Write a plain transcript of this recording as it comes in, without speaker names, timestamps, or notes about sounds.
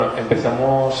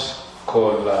empezamos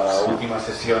con la última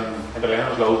sesión, en realidad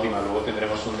no es la última, luego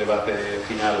tendremos un debate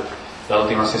final, la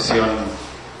última sesión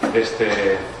de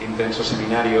este intenso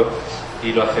seminario,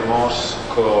 y lo hacemos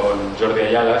con Jordi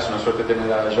Ayala. Es una suerte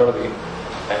tener a Jordi.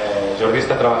 Jordi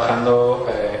está trabajando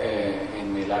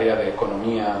en el área de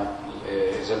Economía,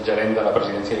 es el gerente de la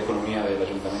presidencia de Economía del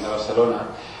Ayuntamiento de Barcelona,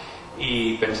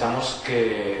 y pensamos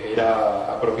que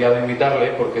era apropiado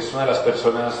invitarle porque es una de las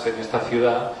personas en esta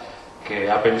ciudad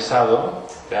que ha pensado,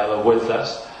 le ha dado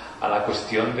vueltas a la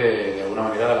cuestión de alguna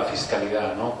manera de la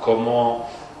fiscalidad, ¿no? Cómo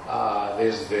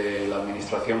desde la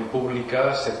administración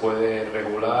pública se puede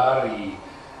regular y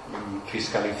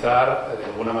fiscalizar de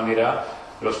alguna manera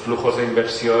los flujos de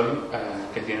inversión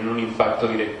que tienen un impacto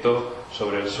directo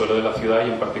sobre el suelo de la ciudad y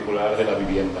en particular de la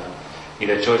vivienda. Y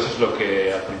de hecho eso es lo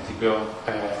que al principio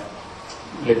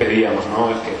le pedíamos, ¿no?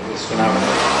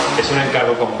 Que es un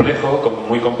encargo complejo,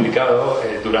 muy complicado.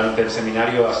 Durante el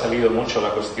seminario ha salido mucho la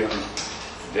cuestión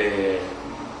de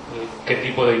qué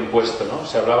tipo de impuesto, ¿no?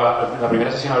 En la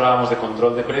primera sesión hablábamos de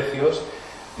control de precios,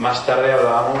 más tarde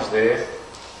hablábamos de,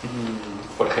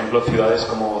 por ejemplo, ciudades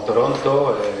como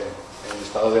Toronto, el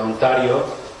estado de Ontario,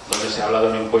 donde se habla de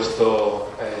un impuesto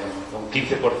un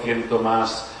 15%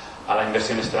 más a la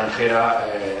inversión extranjera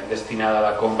destinada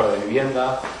a la compra de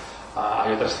vivienda.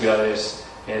 Hay otras ciudades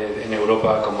en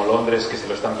Europa como Londres que se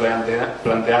lo están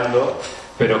planteando,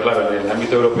 pero claro, en el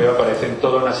ámbito europeo aparecen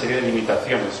toda una serie de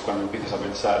limitaciones cuando empiezas a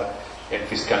pensar en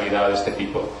fiscalidad de este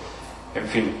tipo. En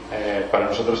fin, para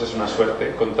nosotros es una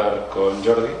suerte contar con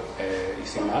Jordi, y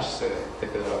sin más, te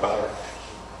cedo la palabra.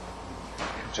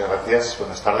 Muchas gracias,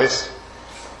 buenas tardes.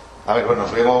 A ver, bueno,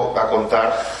 os vengo a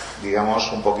contar,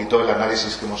 digamos, un poquito el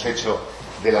análisis que hemos hecho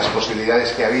de las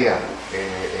posibilidades que había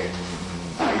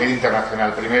a nivel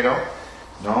internacional primero,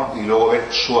 ¿no? Y luego ver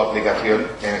su aplicación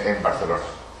en Barcelona.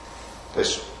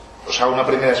 Entonces, os hago una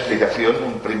primera explicación,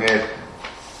 un primer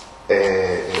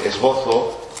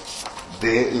esbozo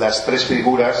de las tres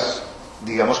figuras,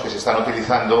 digamos, que se están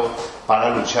utilizando para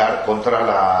luchar contra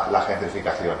la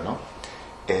gentrificación, ¿no?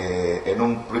 En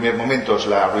un primer momento es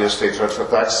la Real Estate Transfer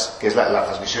Tax, que es las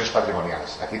transmisiones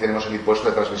patrimoniales. Aquí tenemos el impuesto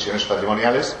de transmisiones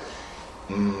patrimoniales,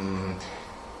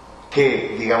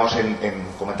 que, digamos,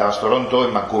 comentabas Toronto,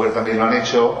 en Vancouver también lo han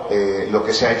hecho. Lo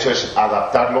que se ha hecho es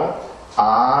adaptarlo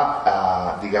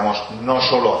a, digamos, no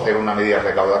solo hacer una medida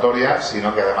recaudatoria,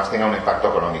 sino que además tenga un impacto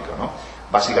económico, ¿no?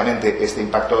 Básicamente, este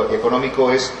impacto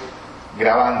económico es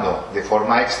gravando de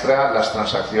forma extra las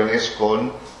transacciones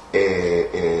con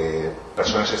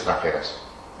personas extranjeras,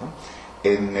 ¿no?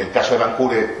 En el caso de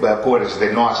Vancouver es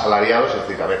de no asalariados, es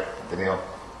decir, a ver, han tenido,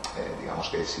 digamos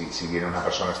que si viene una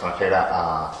persona extranjera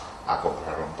a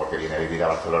comprar porque viene a vivir a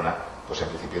Barcelona, pues en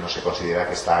principio no se considera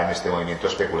que está en este movimiento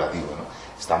especulativo, ¿no?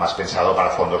 Está más pensado para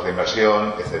fondos de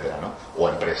inversión, etcétera, ¿no? O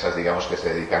empresas, digamos, que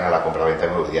se dedican a la compra-venta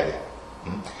inmobiliaria.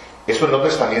 Esto en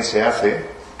Londres también se hace,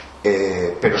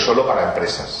 pero solo para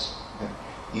empresas.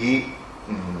 Y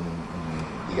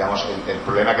digamos, el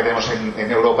problema que tenemos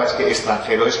en Europa es que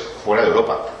extranjero es fuera de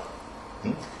Europa.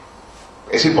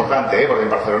 Es importante, porque en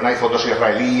Barcelona hay fondos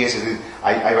israelíes, es decir,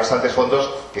 hay bastantes fondos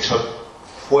que son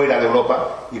fuera de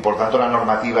Europa, y por tanto la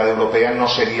normativa europea no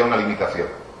sería una limitación.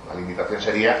 La limitación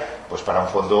sería, pues, para un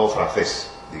fondo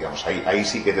francés, digamos. Ahí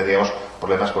sí que tendríamos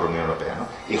problemas por la Unión Europea, ¿no?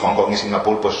 Y Hong Kong y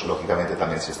Singapur, pues lógicamente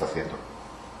también se está haciendo.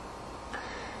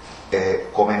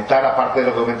 Comentar, aparte de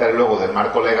lo que comentaré luego del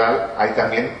marco legal, hay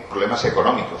también problemas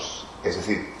económicos. Es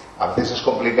decir, a veces es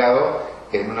complicado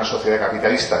en una sociedad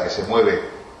capitalista que se mueve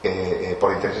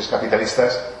por intereses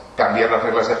capitalistas cambiar las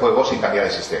reglas de juego sin cambiar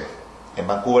el sistema. En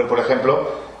Vancouver, por ejemplo,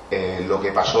 lo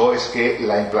que pasó es que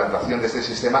la implantación de este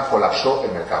sistema colapsó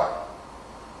el mercado.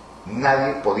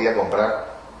 Nadie podía comprar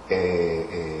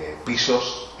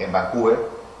pisos en Vancouver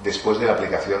después de la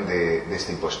aplicación de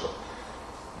este impuesto.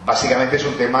 Básicamente es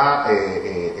un tema,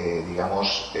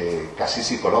 digamos, casi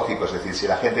psicológico. Es decir, si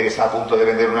la gente que está a punto de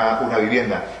vender una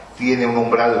vivienda tiene un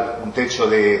umbral, un techo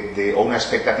o una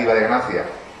expectativa de ganancia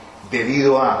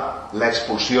debido a la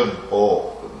expulsión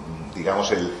o,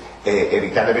 digamos,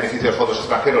 evitar el beneficio de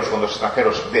los fondos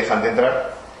extranjeros dejan de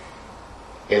entrar,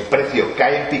 el precio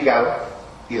cae en picado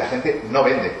y la gente no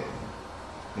vende.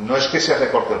 No es que se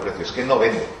recorte el precio, es que no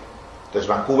vende. Entonces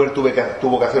Vancouver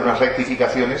tuvo que hacer unas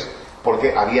rectificaciones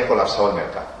porque había colapsado el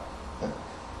mercado.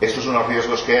 Estos son los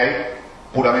riesgos que hay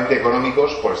puramente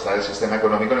económicos por estar el sistema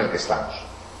económico en el que estamos.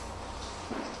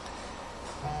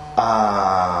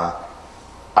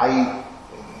 Hay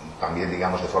también,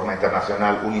 digamos, de forma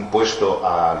internacional, un impuesto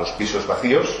a los pisos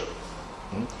vacíos.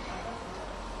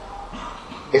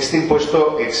 Este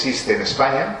impuesto existe en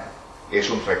España, es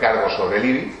un recargo sobre el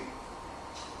IBI,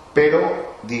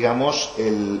 pero digamos,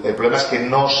 el problema es que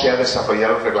no se ha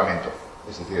desarrollado el reglamento.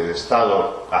 Es decir, el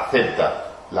Estado acepta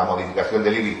la modificación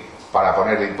del IBI para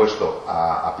poner el impuesto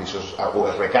a pisos, o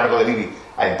el recargo del IBI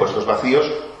a impuestos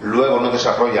vacíos, luego no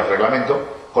desarrolla el reglamento,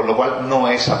 con lo cual no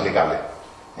es aplicable.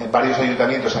 Varios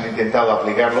ayuntamientos han intentado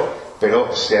aplicarlo,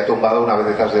 pero se ha tumbado una vez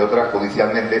detrás de otra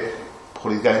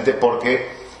judicialmente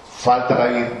porque falta la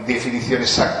definición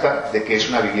exacta de qué es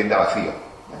una vivienda vacía.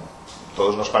 A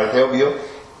todos nos parece obvio,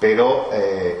 pero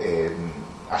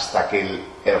hasta que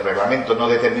el reglamento no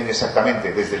determine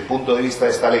exactamente desde el punto de vista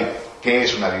de esta ley qué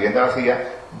es una vivienda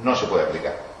vacía, no se puede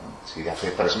aplicar. Si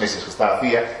hace 3 meses que está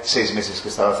vacía, 6 meses que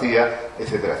está vacía,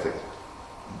 etcétera, etcétera.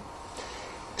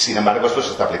 Sin embargo, esto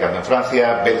se está aplicando en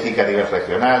Francia, Bélgica a nivel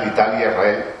regional, Italia,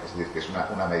 Israel, es decir, que es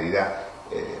una medida,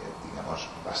 digamos,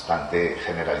 bastante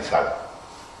generalizada.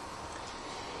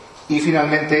 Y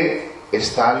finalmente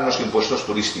están los impuestos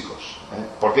turísticos.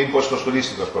 ¿Por qué impuestos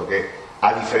turísticos? Porque,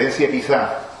 a diferencia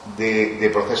quizá de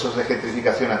procesos de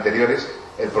gentrificación anteriores,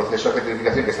 el proceso de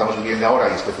gentrificación que estamos viviendo ahora,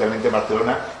 y especialmente en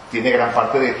Barcelona, tiene gran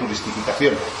parte de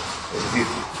turistificación. Es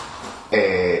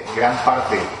decir, gran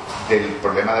parte del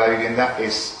problema de la vivienda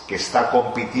es que está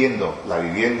compitiendo la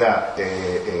vivienda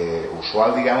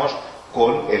usual, digamos,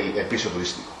 con el piso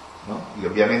turístico, ¿no? Y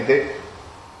obviamente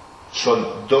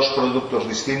son dos productos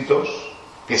distintos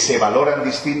que se valoran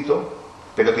distinto,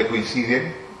 pero que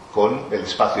coinciden con el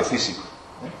espacio físico.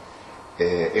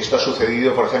 Esto ha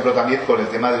sucedido, por ejemplo, también con el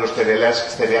tema de los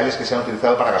cereales que se han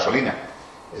utilizado para gasolina.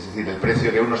 Es decir, el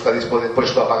precio que uno está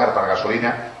dispuesto a pagar para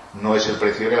gasolina no es el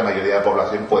precio que la mayoría de la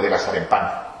población puede gastar en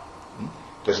pan.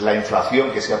 Entonces, la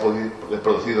inflación que se ha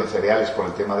producido en cereales por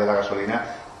el tema de la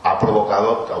gasolina ha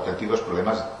provocado auténticos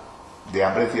problemas de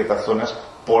hambre en ciertas zonas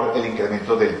por el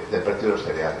incremento del precio de los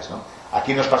cereales, ¿no?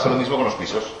 Aquí nos pasa lo mismo con los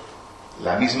pisos.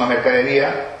 La misma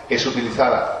mercadería es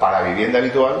utilizada para vivienda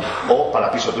habitual o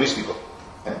para piso turístico.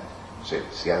 No sé,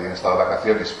 si alguien ha estado de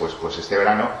vacaciones, pues este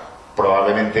verano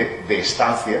probablemente de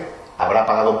estancia habrá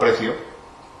pagado un precio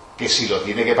que, si lo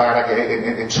tiene que pagar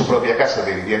en su propia casa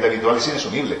de vivienda habitual, es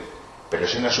inasumible. Pero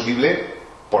es inasumible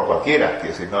por cualquiera.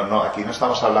 Quiero decir, aquí no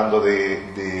estamos hablando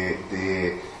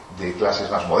de clases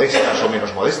más modestas o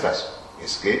menos modestas.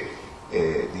 Es que,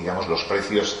 digamos, los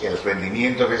precios, el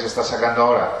rendimiento que se está sacando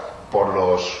ahora por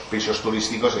los pisos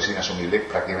turísticos es inasumible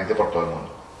prácticamente por todo el mundo.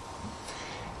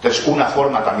 Entonces, una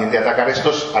forma también de atacar esto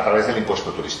es a través del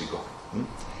impuesto turístico.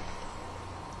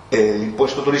 El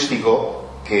impuesto turístico,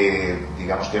 que,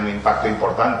 digamos, tiene un impacto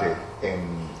importante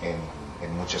en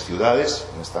muchas ciudades.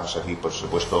 Estamos aquí, por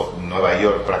supuesto, Nueva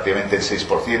York prácticamente el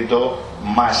 6%,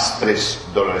 más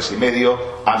 $3,50,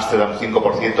 Ámsterdam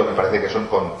 5%, me parece que son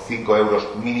con 5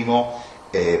 euros mínimo,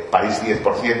 París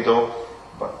 10%.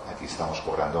 Bueno, aquí estamos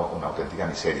cobrando una auténtica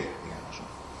miseria, digamos, ¿no?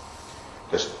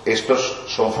 Entonces, estos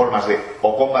son formas de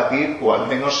o combatir o al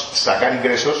menos sacar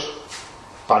ingresos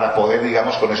para poder,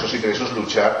 digamos, con esos ingresos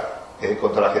luchar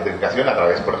contra la gentrificación a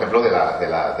través, por ejemplo, de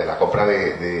la compra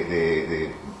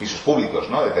de pisos públicos,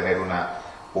 ¿no? De tener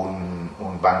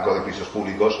un banco de pisos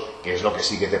públicos, que es lo que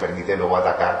sí que te permite luego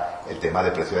atacar el tema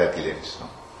del precio de alquileres, ¿no?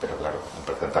 Pero claro, en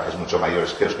porcentajes mucho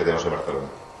mayores que los que tenemos en Barcelona.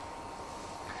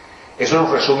 Eso es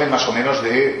un resumen más o menos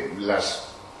de las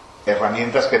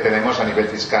herramientas que tenemos a nivel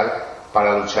fiscal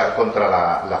para luchar contra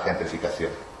la gentrificación.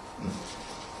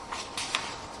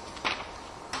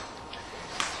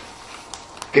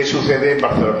 ¿Qué sucede en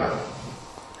Barcelona?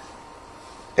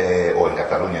 O en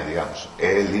Cataluña, digamos.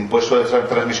 El impuesto de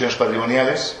transmisiones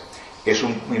patrimoniales es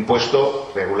un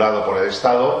impuesto regulado por el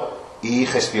Estado y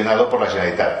gestionado por la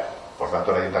Generalitat. Por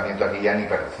tanto, el Ayuntamiento aquí ya ni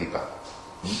participa.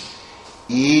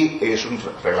 Y es un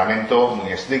reglamento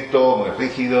muy estricto, muy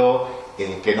rígido,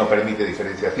 que no permite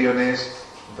diferenciaciones.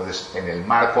 Entonces, en el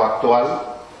marco actual,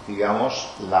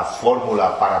 digamos, la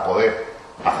fórmula para poder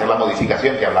hacer la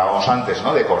modificación que hablábamos antes,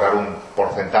 ¿no?, de cobrar un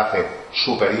porcentaje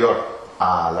superior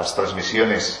a las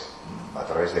transmisiones a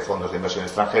través de fondos de inversión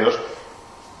extranjeros,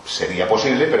 sería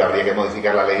posible, pero habría que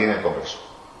modificar la ley en el Congreso.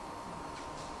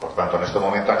 Por tanto, en este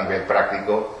momento, a nivel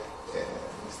práctico,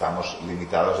 estamos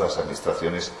limitados a las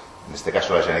administraciones, en este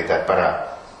caso la Generalitat,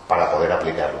 para poder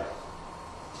aplicarlo.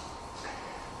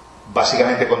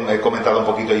 Básicamente he comentado un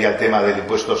poquito ya el tema del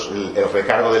impuesto, el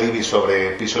recargo del IBI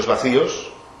sobre pisos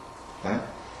vacíos.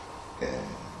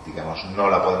 Digamos, no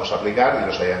la podemos aplicar, y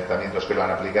los ayuntamientos que lo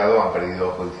han aplicado han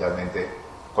perdido judicialmente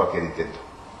cualquier intento.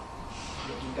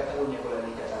 ¿Y aquí en Cataluña, con la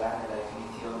ley catalana, la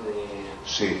definición de...?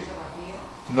 Sí.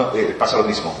 No, pasa lo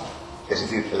mismo. Es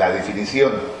decir, la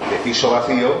definición de piso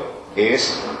vacío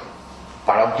es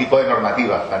para un tipo de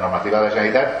normativa, la normativa de la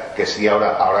Generalitat, que sí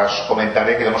ahora os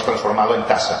comentaré que lo hemos transformado en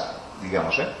tasa,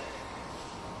 digamos,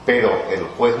 Pero el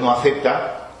juez no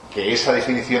acepta que esa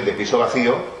definición de piso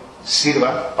vacío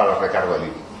sirva para el recargo del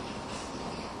IBI.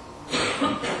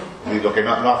 Y lo que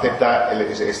no acepta,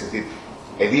 es decir,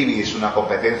 el IBI es una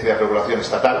competencia de regulación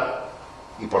estatal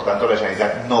y por tanto la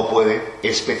Generalitat no puede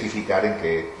especificar en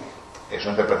que es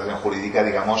una interpretación jurídica,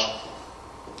 digamos,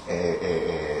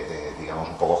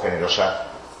 un poco generosa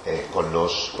con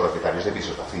los propietarios de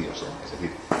pisos vacíos. Es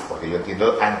decir, porque yo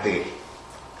entiendo ante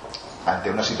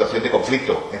una situación de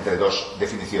conflicto entre dos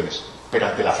definiciones, pero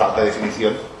ante la falta de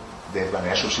definición de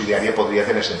manera subsidiaria podría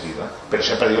tener sentido, pero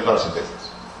se han perdido todas las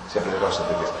sentencias.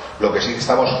 Lo que sí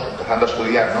estamos empezando a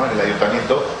estudiar, ¿no?, en el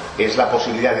Ayuntamiento es la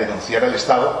posibilidad de denunciar al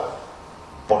Estado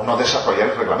por no desarrollar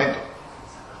el reglamento.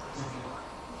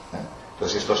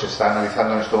 Entonces esto se está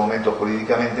analizando en este momento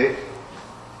jurídicamente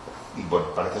y bueno,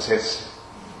 parece ser,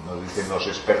 nos dicen los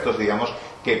expertos, digamos,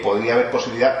 que podría haber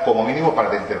posibilidad como mínimo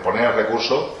para interponer el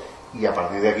recurso y a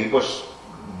partir de aquí, pues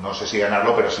no sé si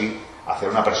ganarlo, pero sí hacer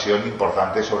una presión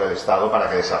importante sobre el Estado para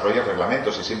que desarrolle el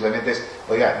reglamento. Si simplemente es,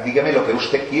 oiga, dígame lo que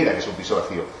usted quiera que es un piso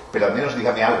vacío, pero al menos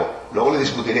dígame algo, luego le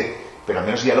discutiré, pero al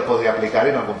menos ya lo podría aplicar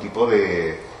en algún tipo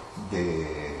de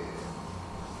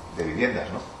viviendas,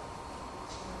 ¿no?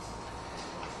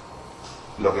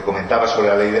 Lo que comentaba sobre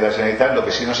la ley de la Generalitat, lo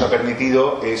que sí nos ha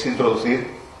permitido es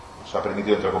introducir, nos ha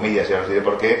permitido entre comillas, ya os diré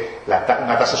por qué,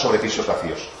 una tasa sobre pisos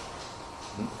vacíos.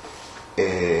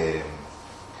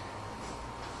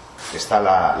 Está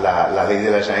la ley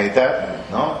de la Generalitat,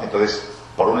 ¿no? Entonces,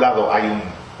 por un lado hay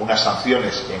unas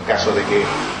sanciones en caso de que,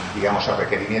 digamos, a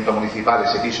requerimiento municipal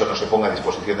ese piso no se ponga a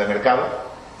disposición del mercado,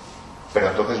 pero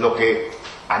entonces lo que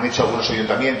han hecho algunos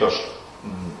ayuntamientos,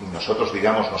 y nosotros,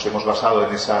 digamos, nos hemos basado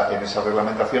en esa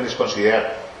reglamentación, es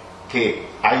considerar que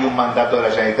hay un mandato de la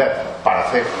Generalitat para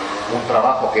hacer un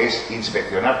trabajo que es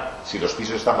inspeccionar si los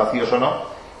pisos están vacíos o no,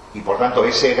 y por tanto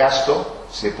ese gasto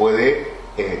se puede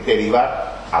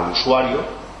derivar al usuario,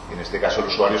 en este caso el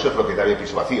usuario es el propietario de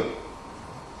piso vacío.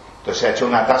 Entonces se ha hecho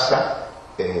una tasa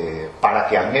para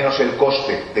que al menos el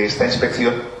coste de esta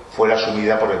inspección fuera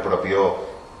asumida por el propio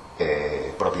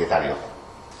propietario.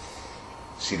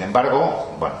 Sin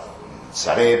embargo, bueno,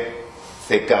 Sareb,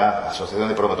 CECA, Asociación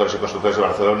de Promotores y Constructores de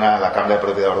Barcelona, la Cámara de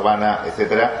Propiedad Urbana,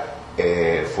 etcétera,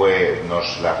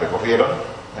 nos la recogieron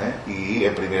y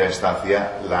en primera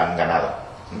instancia la han ganado.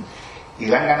 Y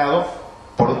la han ganado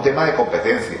por un tema de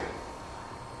competencia,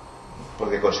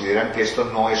 porque consideran que esto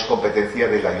no es competencia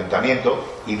del Ayuntamiento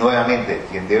y nuevamente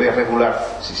quien debe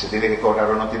regular si se tiene que cobrar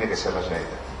o no tiene que ser la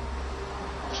Generalitat.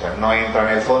 O sea, no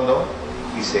entra en el fondo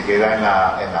y se queda en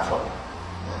la forma.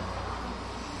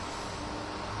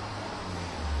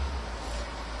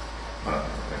 Bueno,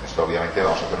 en esto obviamente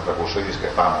vamos a hacer un recurso y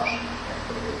discrepamos.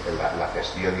 La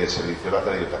gestión y el servicio lo hace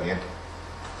el Ayuntamiento.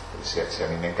 Si a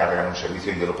mí me encargan un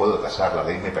servicio y yo lo puedo tasar, la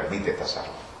ley me permite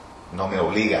tasarlo. No me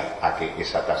obliga a que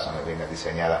esa tasa me venga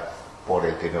diseñada por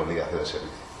el que me obliga a hacer el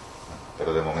servicio.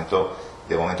 Pero de momento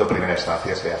en primera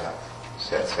instancia se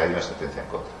hay una sentencia en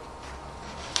contra.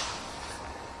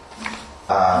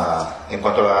 En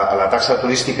cuanto a la tasa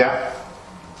turística,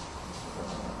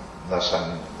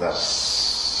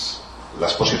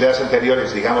 las posibilidades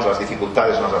anteriores, digamos, las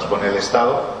dificultades nos las pone el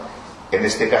Estado. En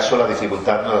este caso la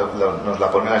dificultad nos la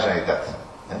pone la Generalitat.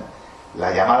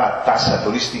 La llamada tasa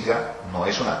turística no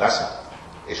es una tasa,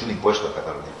 es un impuesto en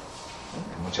Cataluña.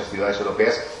 En muchas ciudades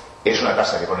europeas es una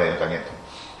tasa que pone el Ayuntamiento.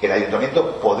 El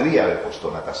Ayuntamiento podría haber puesto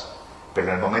una tasa, pero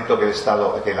en el momento que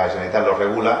que la Generalitat lo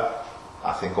regula,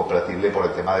 hace incompatible por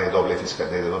el tema de doble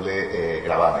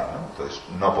gravamen, ¿no? Entonces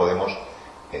no podemos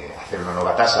hacer una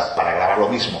nueva tasa para gravar lo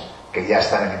mismo que ya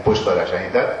está en el impuesto de la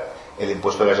Generalitat. El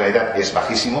impuesto de la Generalitat es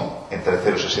bajísimo, entre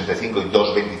 0,65 y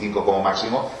 2,25 como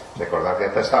máximo. Recordad que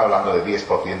antes estaba hablando de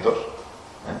 10%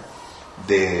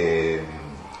 del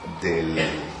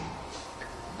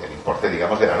importe,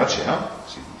 digamos, de la noche, ¿no?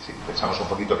 Si pensamos un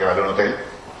poquito que vale un hotel,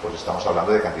 pues estamos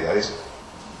hablando de cantidades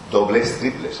dobles,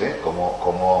 triples,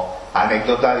 Como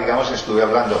anécdota, digamos, estuve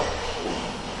hablando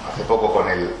hace poco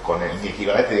con mi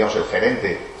equivalente, digamos, el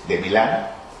gerente de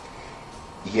Milán,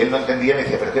 y él no entendía, me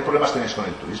decía, ¿pero qué problemas tenéis con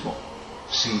el turismo?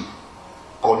 Si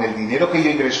con el dinero que yo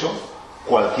ingreso,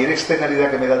 cualquier externalidad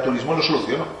que me da el turismo lo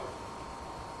soluciono.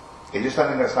 Ellos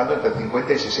están ingresando entre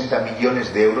 50 y 60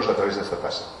 millones de euros a través de esta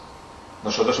tasa.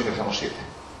 Nosotros ingresamos 7.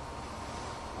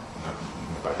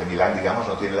 Me parece que Milán, digamos,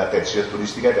 no tiene la tensión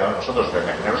turística que tenemos nosotros, pero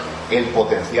imaginaros el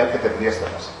potencial que tendría esta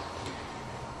tasa.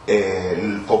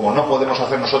 Como no podemos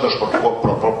hacer nosotros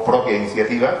por propia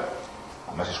iniciativa,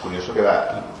 además es curioso que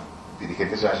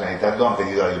dirigentes de la Generalitat no han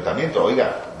pedido al Ayuntamiento,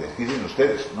 oiga, deciden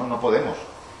ustedes, no podemos.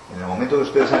 En el momento que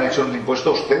ustedes han hecho un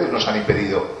impuesto, ustedes nos han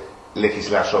impedido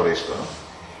legislar sobre esto, ¿no?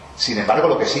 Sin embargo,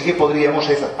 lo que sí que podríamos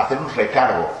es hacer un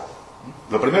recargo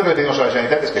Lo primero que le pedimos a la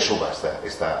Generalitat es que suba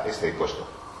este impuesto,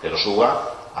 que lo suba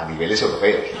a niveles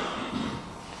europeos.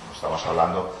 No estamos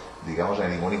hablando, digamos, de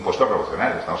ningún impuesto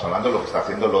revolucionario. Estamos hablando de lo que está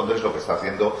haciendo Londres, lo que está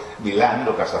haciendo Milán,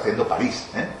 lo que está haciendo París.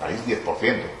 París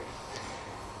 10%.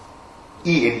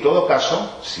 Y en todo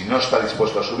caso, si no está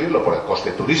dispuesto a subirlo por el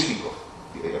coste turístico,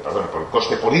 por el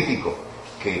coste político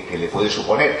que le puede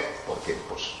suponer, porque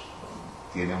pues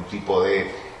tiene un tipo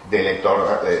de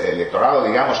electorado,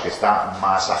 digamos, que está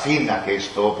más afín a que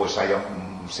esto pues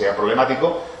sea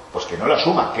problemático, pues que no lo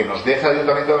asuma, que nos deje el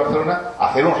Ayuntamiento de Barcelona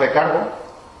hacer un recargo.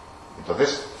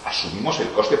 Entonces asumimos el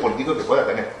coste político que pueda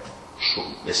tener.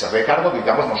 Ese recargo,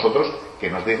 digamos nosotros, que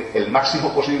nos dé el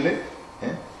máximo posible,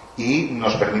 y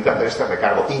nos permita hacer este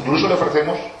recargo. Incluso le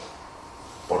ofrecemos,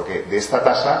 porque de esta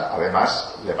tasa,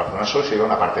 además, de Barcelona solo se lleva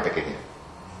una parte pequeña.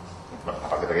 Bueno, una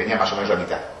parte pequeña, más o menos la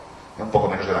mitad. Un poco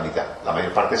menos de la mitad. La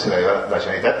mayor parte se la lleva la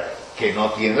Generalitat, que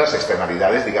no tiene las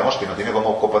externalidades, digamos, que no tiene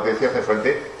como competencia hacer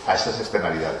frente a estas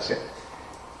externalidades.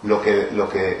 Lo que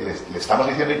le estamos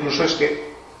diciendo incluso es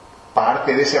que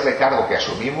parte de ese recargo que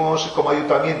asumimos como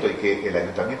ayuntamiento y que el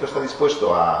ayuntamiento está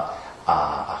dispuesto a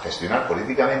gestionar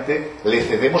políticamente, le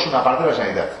cedemos una parte de la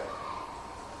Generalitat.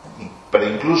 Pero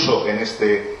incluso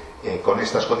con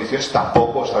estas condiciones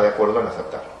tampoco está de acuerdo en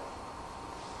aceptarlo.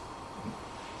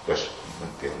 Entonces,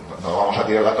 no vamos a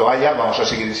tirar la toalla, vamos a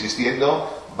seguir insistiendo,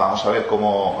 vamos a ver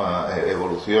cómo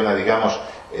evoluciona, digamos,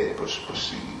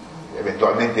 pues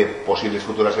eventualmente posibles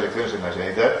futuras elecciones en la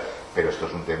Generalitat, pero esto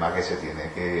es un tema que se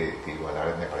tiene que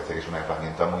igualar. Me parece que es una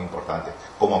herramienta muy importante,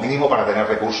 como mínimo para tener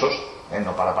recursos,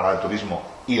 no para parar el turismo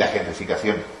y la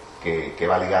gentrificación que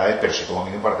va ligada a él, pero sí como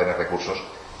mínimo para tener recursos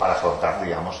para afrontar,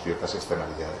 digamos, ciertas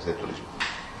externalidades del turismo.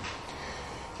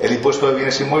 El impuesto de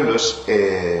bienes inmuebles,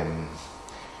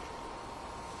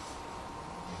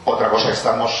 otra cosa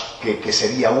que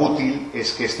sería útil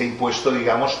es que este impuesto,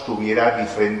 digamos, tuviera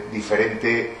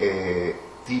diferente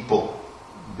tipo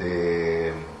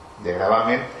de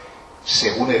gravamen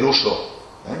según el uso.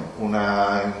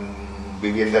 Una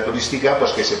vivienda turística,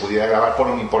 pues que se pudiera gravar por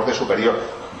un importe superior.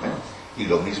 Y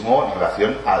lo mismo en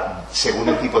relación según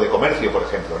el tipo de comercio, por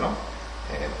ejemplo, ¿no?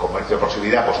 El comercio de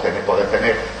proximidad, pues poder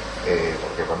tener,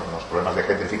 porque bueno, los problemas de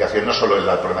gentrificación no solo es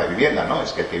el problema de vivienda, ¿no?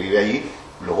 Es que el que vive allí,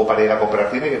 luego para ir a comprar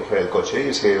tiene que coger el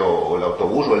coche o el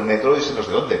autobús o el metro y no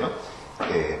sé dónde, ¿no?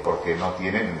 Porque no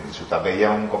tienen. En su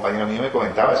tabella un compañero mío me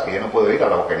comentaba, es que ya no puedo ir a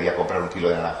la boquería a comprar un kilo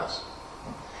de naranjas.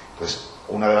 Entonces,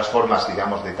 una de las formas,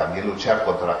 digamos, de también luchar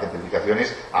contra la gentrificación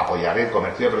es apoyar el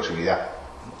comercio de proximidad.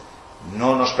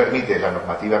 No nos permite la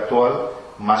normativa actual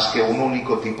más que un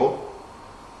único tipo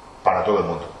para todo el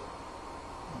mundo.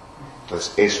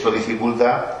 Entonces, esto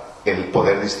dificulta el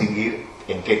poder distinguir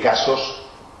en qué casos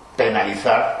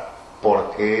penalizar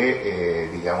porque,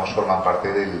 digamos, forman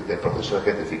parte del proceso de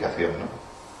gentrificación, ¿no?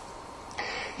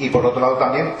 Y por otro lado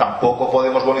también tampoco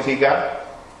podemos bonificar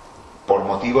por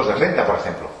motivos de renta, por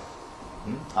ejemplo.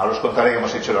 Ahora os contaré que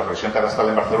hemos hecho la revisión cadastral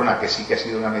en Barcelona, que sí que ha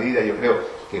sido una medida, yo creo,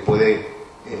 que puede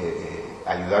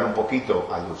ayudar un poquito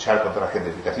a luchar contra la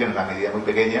gentrificación, una medida muy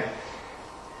pequeña,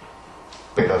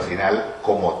 pero al final,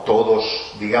 como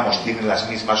todos, digamos, tienen las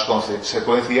mismas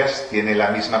consecuencias, tiene la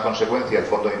misma consecuencia el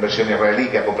fondo de inversión israelí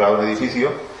que ha comprado un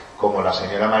edificio, como la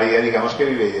señora María, digamos, que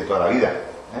vive ahí de toda la vida,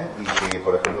 y que,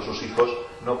 por ejemplo, sus hijos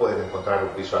no pueden encontrar un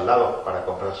piso al lado para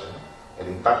comprarse, ¿no?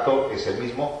 El impacto es el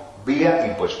mismo vía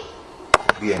impuesto.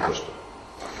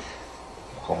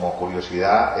 Como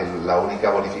curiosidad, la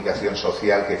única bonificación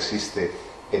social que existe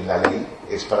en la ley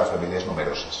es para familias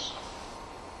numerosas.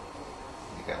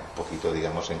 Un poquito,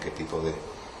 digamos, en qué tipo de...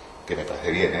 que me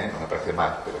parece bien, no me parece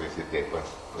mal, pero quiero decir que, bueno,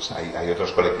 pues hay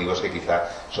otros colectivos que quizá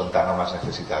son tan o más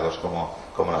necesitados como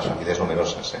las familias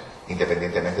numerosas,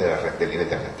 independientemente del nivel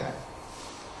de renta.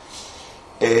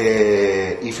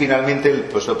 Y finalmente el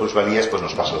impuesto de plusvalías, pues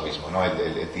nos pasa lo mismo, ¿no?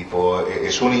 El tipo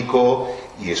es único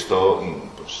y esto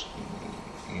pues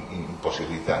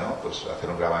imposibilita, ¿no? Pues hacer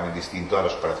un gravamen distinto a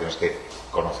las operaciones que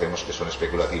conocemos que son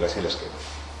especulativas y las que no.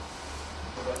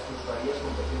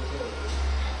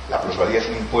 La plusvalía es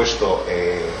un impuesto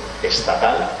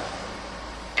estatal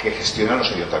que gestionan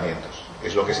los ayuntamientos.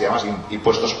 Es lo que se llama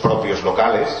impuestos propios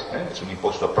locales, es un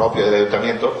impuesto propio del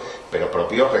ayuntamiento, pero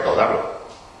propio recaudarlo.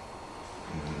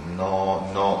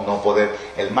 No poder.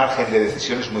 El margen de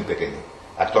decisión es muy pequeño.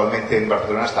 Actualmente en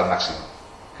Barcelona está al máximo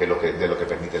de lo que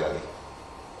permite la ley.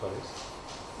 ¿Cuál es?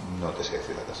 No te sé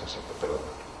decir la tasa exacta, perdón.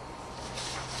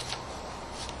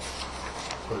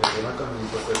 Porque el tema con el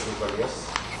impuesto de plusvalías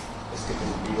es que te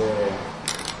impide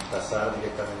tasar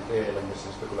directamente la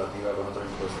inversión especulativa con otro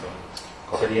impuesto.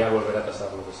 Correcto. Sería volver a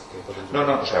tasarlo.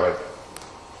 No, o sea, a ver.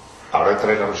 Ahora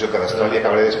entraré en la revisión cadastral y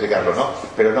acabaré de explicarlo, ¿no?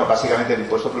 Pero no, básicamente el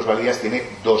impuesto de plusvalías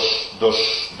tiene dos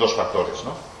factores,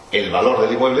 ¿no? El valor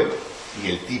del inmueble y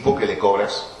el tipo que le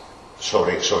cobras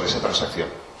sobre esa transacción.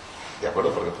 ¿De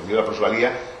acuerdo? Porque en principio la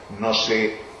plusvalía no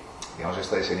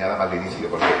está diseñada mal de inicio,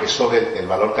 porque es sobre el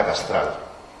valor catastral,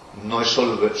 no es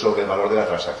sobre el valor de la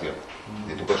transacción.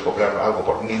 Y tú puedes comprar algo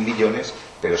por 1.000 millones,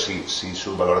 pero si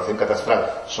su valoración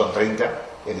catastral son 30,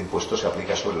 el impuesto se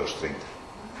aplica sobre los 30.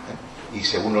 Y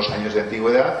según los años de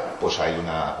antigüedad, pues hay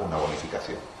una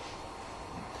bonificación.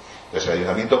 Entonces el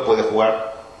ayuntamiento puede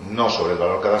jugar no sobre el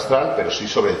valor cadastral, pero sí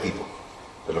sobre el tipo.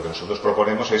 Entonces lo que nosotros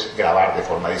proponemos es gravar de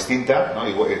forma distinta, ¿no?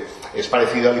 Es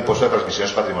parecido al impuesto de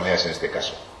transmisiones patrimoniales en este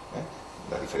caso.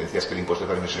 La diferencia es que el impuesto de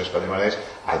transmisiones patrimoniales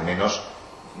al menos,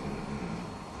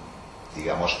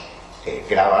 digamos,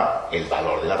 grava el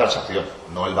valor de la transacción,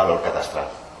 no el valor catastral.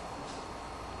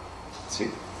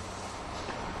 ¿Sí?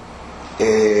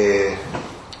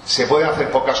 Se pueden hacer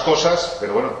pocas cosas,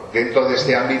 pero bueno, dentro de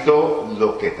este ámbito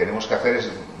lo que tenemos que hacer es,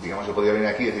 digamos, yo podría venir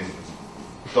aquí y decir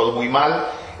todo muy mal,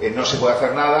 no se puede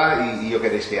hacer nada y yo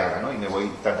queréis que haga, ¿no? Y me voy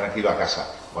tan tranquilo a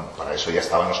casa. Bueno, para eso ya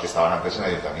estaban los que estaban antes en el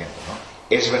ayuntamiento, ¿no?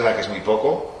 Es verdad que es muy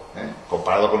poco,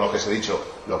 comparado con lo que os he dicho,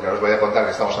 lo que os voy a contar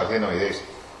que estamos haciendo, me diréis,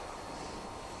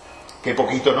 qué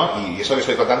poquito, ¿no? Y eso que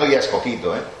estoy contando ya es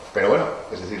poquito, pero bueno,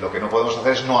 es decir, lo que no podemos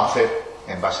hacer es no hacer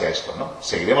en base a esto, ¿no?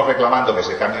 Seguiremos reclamando que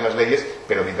se cambien las leyes,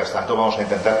 pero mientras tanto vamos a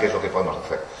intentar qué es lo que podemos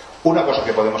hacer. Una cosa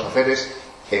que podemos hacer es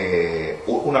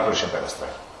una revisión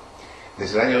cadastral.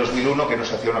 Desde el año 2001 que no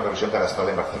se hacía una revisión cadastral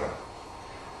en Barcelona.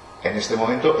 En este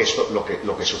momento,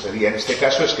 lo que sucedía en este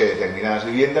caso es que determinadas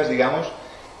viviendas, digamos,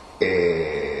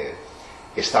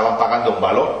 estaban pagando un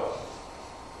valor,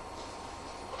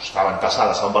 estaban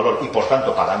tasadas a un valor y por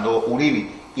tanto pagando un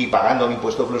IBI y pagando un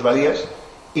impuesto de plusvalías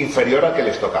inferior al que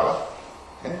les tocaba.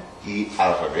 Y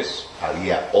al revés,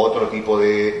 había otro tipo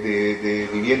de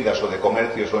viviendas o de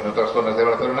comercios o en otras zonas de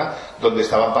Barcelona donde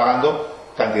estaban pagando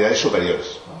cantidades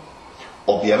superiores, ¿no?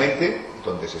 Obviamente,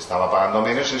 donde se estaba pagando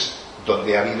menos es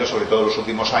donde ha habido, sobre todo en los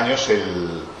últimos años,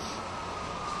 el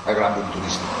gran boom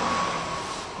turístico,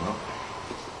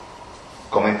 ¿no?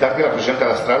 Comentar que la presión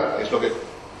cadastral es lo que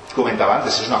comentaba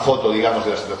antes, es una foto, digamos,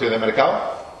 de la situación de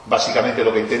mercado. Básicamente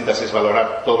lo que intentas es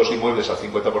valorar todos los inmuebles al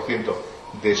 50%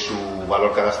 de su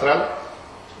valor cadastral,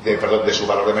 de su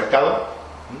valor de mercado.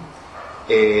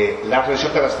 La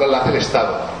revisión cadastral la hace el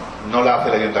Estado, no la hace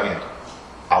el Ayuntamiento.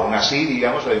 Aún así,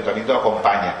 digamos, el Ayuntamiento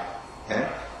acompaña.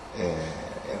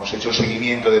 Hemos hecho un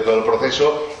seguimiento de todo el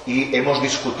proceso y hemos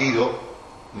discutido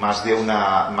más de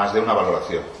una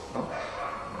valoración, ¿no?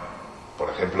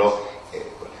 Por ejemplo,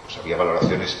 pues había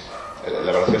valoraciones.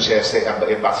 La valoración se hace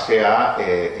en base a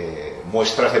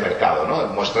muestras de mercado, ¿no?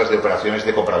 Muestras de operaciones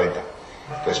de compra-venta.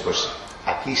 Entonces, pues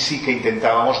aquí sí que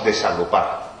intentábamos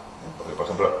desagrupar, porque, por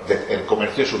ejemplo, el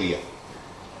comercio subía.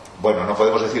 Bueno, no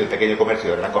podemos decir el pequeño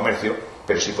comercio, el gran comercio,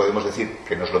 pero sí podemos decir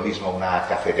que no es lo mismo una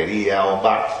cafetería o un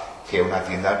bar que una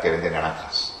tienda que vende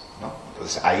naranjas, ¿no?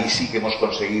 Entonces, ahí sí que hemos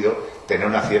conseguido tener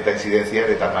una cierta incidencia,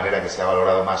 de tal manera que se ha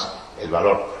valorado más el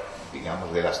valor,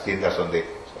 digamos, de las tiendas donde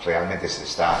realmente se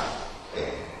está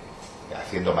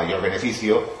haciendo mayor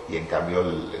beneficio, y en cambio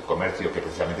el comercio, que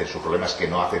precisamente su problema es que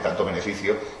no hace tanto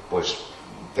beneficio, pues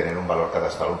tener un valor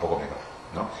cadastral un poco menor,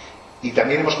 ¿no? Y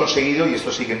también hemos conseguido, y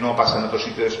esto sí que no pasa en otro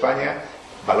sitio de España,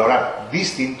 valorar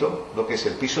distinto lo que es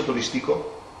el piso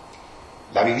turístico,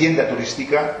 la vivienda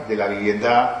turística, de la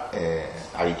vivienda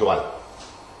habitual.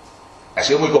 Ha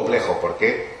sido muy complejo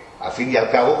porque, al fin y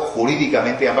al cabo,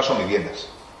 jurídicamente ambas son viviendas,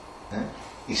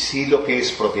 y sí, lo que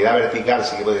es propiedad vertical,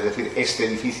 sí que puedes decir, este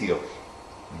edificio,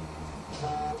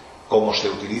 como se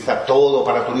utiliza todo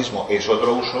para turismo, es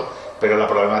otro uso, pero la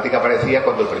problemática aparecía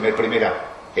cuando el primera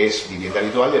es vivienda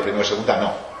habitual y el primero segunda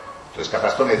no. Entonces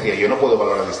Catastro me decía, yo no puedo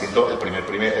valorar distinto el primero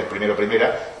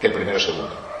primera que el primero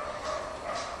segunda.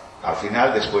 Al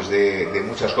final, después de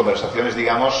muchas conversaciones,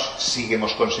 digamos, sí que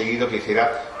hemos conseguido que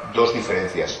hiciera dos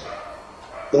diferencias.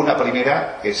 Una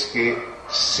primera es que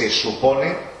se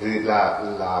supone el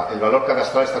valor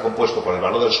cadastral está compuesto por el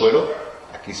valor del suelo,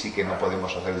 aquí sí que no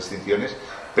podemos hacer distinciones,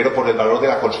 pero por el valor de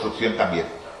la construcción también.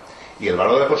 Y el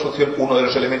valor de la construcción, uno de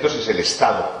los elementos es el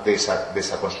estado de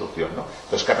esa construcción, ¿no?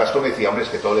 Entonces Catastro me decía, hombre, es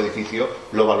que todo el edificio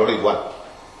lo valoro igual.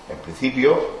 En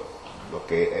principio,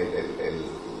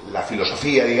 la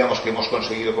filosofía, digamos, que hemos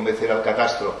conseguido convencer al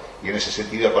Catastro, y en ese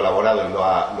sentido ha colaborado y lo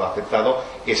ha aceptado,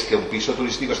 es que un piso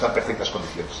turístico está en perfectas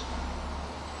condiciones.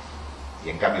 Y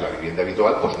en cambio la vivienda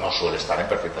habitual pues no suele estar en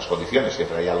perfectas condiciones,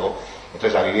 siempre hay algo.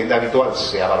 Entonces la vivienda habitual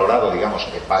se ha valorado, digamos,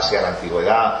 en base a la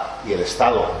antigüedad y el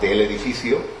estado del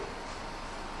edificio,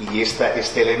 y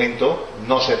este elemento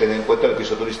no se ha tenido en cuenta del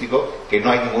piso turístico, que no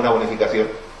hay ninguna bonificación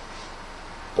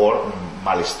por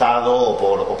mal estado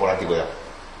o por antigüedad.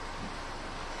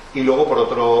 Y luego, por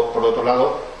otro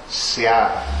lado, se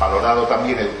ha valorado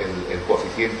también el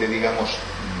coeficiente, digamos,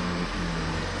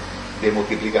 de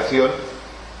multiplicación,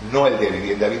 no el de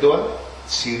vivienda habitual,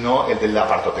 sino el del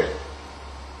apart-hotel.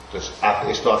 Entonces,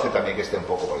 esto hace también que esté un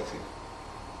poco por encima.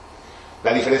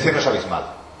 La diferencia no es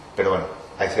abismal, pero bueno,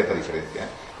 hay cierta diferencia, ¿eh?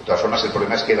 De todas formas, el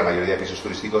problema es que la mayoría de pisos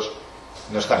turísticos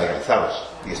no están legalizados,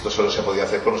 y esto solo se podía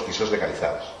hacer con los pisos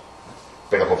legalizados.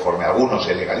 Pero conforme algunos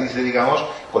se legalice, digamos,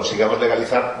 consigamos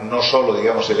legalizar, no solo,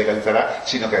 digamos, se legalizará,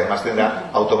 sino que además tendrá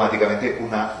automáticamente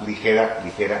una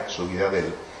ligera subida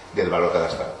del valor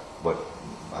cadastral. Bueno,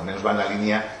 al menos va en la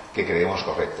línea que creemos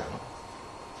correcta, ¿no?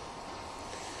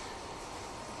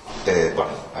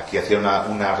 Bueno, aquí hacía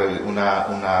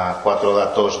cuatro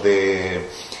datos de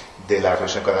la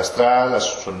revisión cadastral.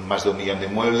 Son más de 1 millón de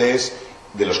inmuebles,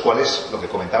 de los cuales, lo que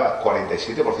comentaba,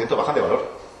 47% bajan de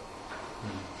valor.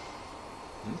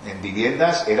 En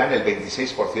viviendas eran el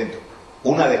 26%.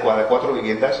 Una de cada 4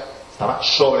 viviendas estaba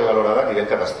sobrevalorada a nivel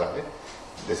cadastral, ¿eh?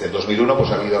 Desde el 2001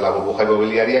 pues ha habido la burbuja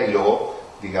inmobiliaria y luego,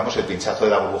 digamos, el pinchazo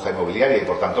de la burbuja inmobiliaria, y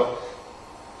por tanto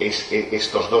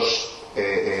estos dos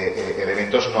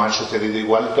elementos no han sucedido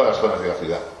igual en todas las zonas de la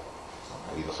ciudad.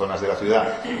 Ha habido zonas de la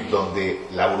ciudad donde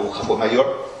la burbuja fue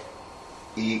mayor,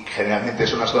 y generalmente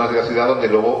son las zonas de la ciudad donde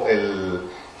luego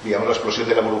digamos, la explosión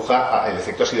de la burbuja, el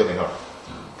efecto ha sido menor.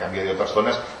 En cambio, de otras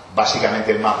zonas,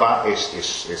 básicamente el mapa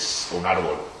es un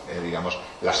árbol, digamos.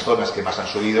 Las zonas que más han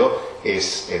subido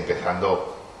es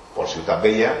empezando por Ciutat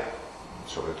Vella,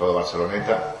 sobre todo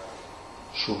Barceloneta,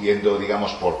 subiendo,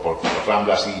 digamos, por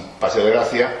Ramblas y Paseo de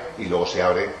Gracia, y luego se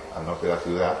abre al norte de la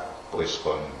ciudad pues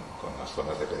con las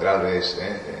zonas de Pedralbes,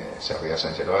 Sarriá,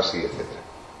 Sant Gervasi, etcétera.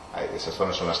 Esas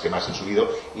zonas son las que más han subido,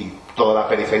 y toda la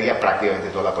periferia, prácticamente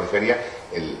toda la periferia.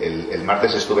 El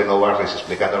martes estuve en nuevas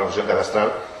explicando la revisión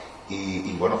cadastral,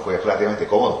 y bueno, fue relativamente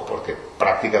cómodo, porque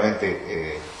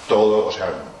prácticamente todos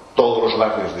los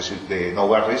barrios de no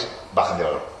barrios bajan de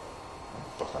valor,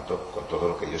 por tanto, con todo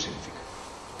lo que ello significa.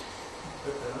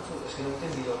 Pero no, es que no he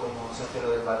entendido cómo se hace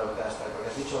lo del valor cadastral, porque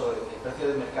has dicho el precio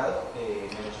del mercado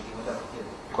menos el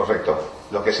 50%. Correcto.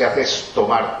 Lo que se hace es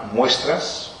tomar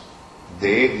muestras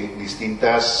de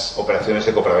distintas operaciones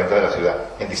de compra-venta de la ciudad,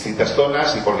 en distintas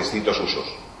zonas y por distintos usos.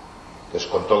 Entonces,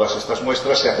 con todas estas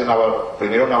muestras se hace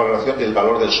primero una valoración del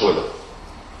valor del suelo.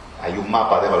 Hay un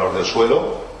mapa de valor del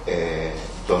suelo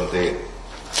donde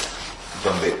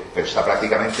pero está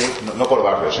prácticamente, no por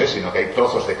barrios, sino que hay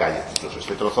trozos de calle. Incluso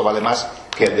este trozo vale más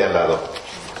que el de al lado.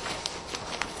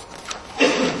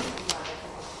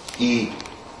 Y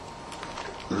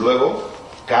luego,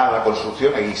 cada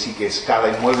construcción, ahí sí que es cada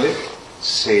inmueble,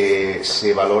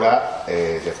 se valora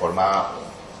de forma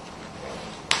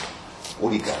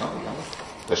única, ¿no? Digamos.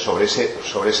 Entonces,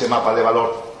 sobre ese mapa de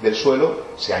valor del suelo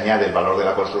se añade el valor de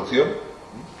la construcción,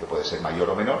 que puede ser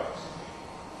mayor o menor,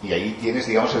 y ahí tienes,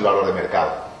 digamos, el valor de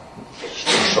mercado.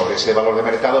 Y sobre ese valor de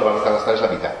mercado, el valor cadastral es la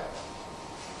mitad.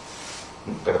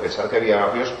 Pero pensar que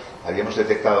habíamos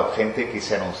detectado gente que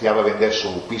se anunciaba vender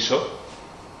su piso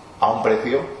a un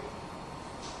precio,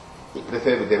 el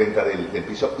precio de venta del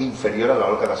piso inferior al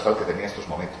valor cadastral que tenía en estos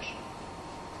momentos,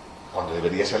 cuando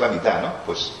debería ser la mitad, ¿no?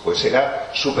 Pues era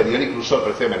superior incluso al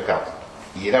precio de mercado,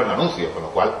 y era un anuncio, con lo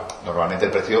cual normalmente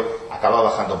el precio acaba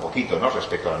bajando un poquito, ¿no?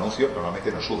 Respecto al anuncio,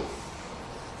 normalmente no sube.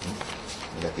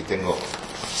 Mira, aquí tengo,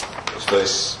 esto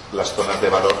es las zonas de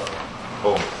valor,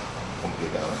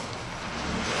 complicado, ¿eh?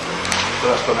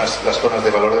 Las zonas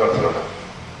de valor de Barcelona,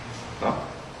 ¿no?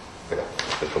 Espera,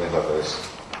 estoy poniendo al revés.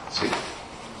 Sí.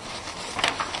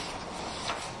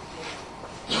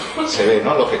 Se ve,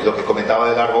 ¿no? Lo que comentaba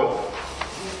del árbol,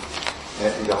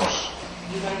 digamos.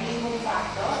 Y no hay ningún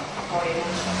factor, por ejemplo,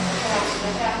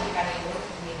 no se aplica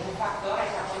ningún factor a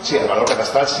esa forma. Sí, el valor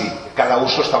cadastral sí. Cada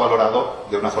uso está valorado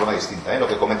de una forma distinta, ¿eh? Lo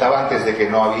que comentaba antes de que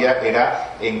no había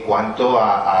era en cuanto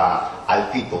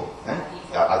al tipo,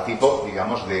 al tipo,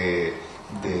 digamos, de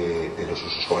los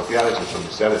usos comerciales, usos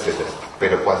industriales, etcétera.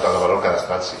 Pero en cuanto al valor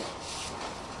cadastral sí.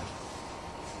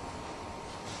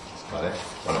 ¿Vale?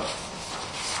 Bueno.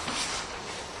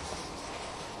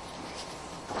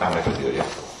 Me he perdido ya.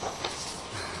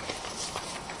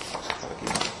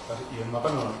 Y el mapa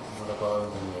no lo acabo de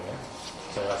entender, ¿eh?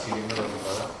 O sea, así viendo lo que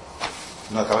ahora.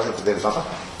 ¿No acabas de entender el mapa?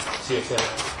 Sí, o sea,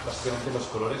 básicamente los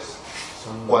colores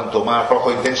son... Cuanto más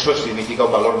rojo intenso significa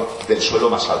un valor del suelo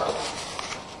más alto.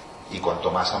 Y cuanto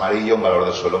más amarillo, un valor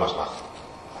del suelo más bajo.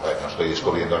 A ver, no estoy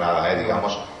descubriendo nada,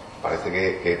 digamos. Parece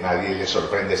que nadie le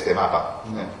sorprende este mapa.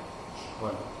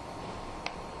 Bueno.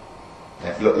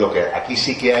 Lo que aquí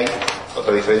sí que hay,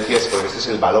 otra diferencia es porque este es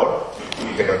el valor,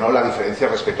 pero no la diferencia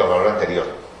respecto al valor anterior.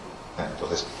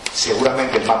 Entonces,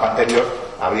 seguramente el mapa anterior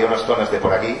habría unas zonas de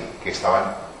por aquí que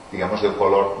estaban, digamos, de un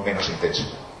color menos intenso.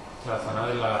 La zona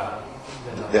de la Barcelona.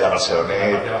 De la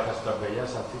parte baja de Estrella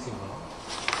es altísimo, ¿no?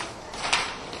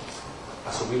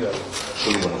 Ha subido. Ha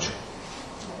subido mucho.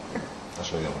 Ha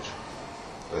subido mucho.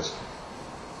 Entonces,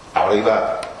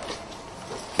 ahora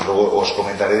luego os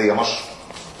comentaré, digamos,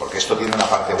 porque esto tiene una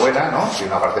parte buena, ¿no?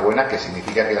 Tiene una parte buena que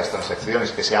significa que las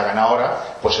transacciones que se hagan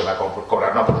ahora, pues se va a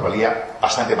cobrar una plusvalía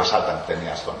bastante más alta en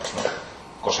determinadas zonas, ¿no?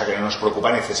 Cosa que no nos preocupa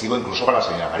en excesivo incluso para la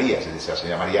señora María. Es decir, si la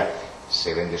señora María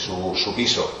se vende su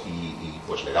piso y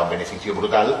pues le da un beneficio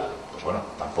brutal, pues bueno,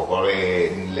 tampoco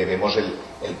le vemos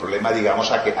el problema,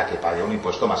 digamos, a que pague un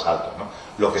impuesto más alto, ¿no?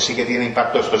 Lo que sí que tiene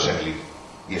impacto, esto es en el IBI,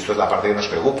 y esto es la parte que nos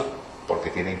preocupa, porque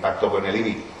tiene impacto con el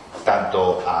IBI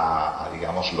tanto a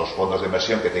digamos, los fondos de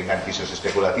inversión que tengan pisos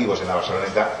especulativos en la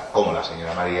Barceloneta, como la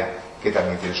señora María, que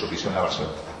también tiene su piso en la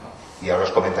Barceloneta, ¿no? Y ahora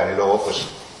os comentaré luego, pues,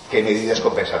 qué medidas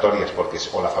compensatorias, porque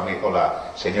o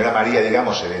la señora María,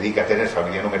 digamos, se dedica a tener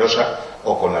familia numerosa,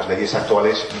 o con las leyes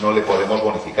actuales no le podemos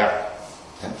bonificar,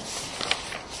 ¿eh?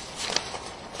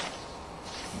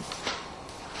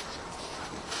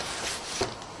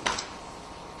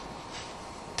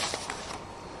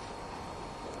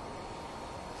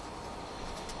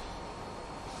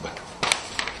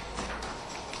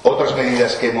 Otras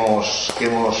medidas que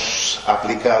hemos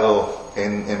aplicado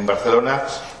en Barcelona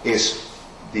es,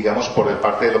 digamos, por el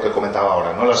parte de lo que comentaba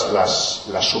ahora, ¿no? Las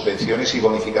subvenciones y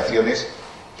bonificaciones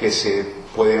que se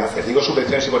pueden hacer. Digo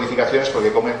subvenciones y bonificaciones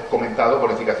porque, como he comentado,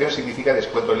 bonificación significa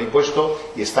descuento del impuesto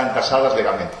y están tasadas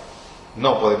legalmente.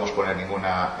 No podemos poner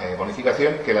ninguna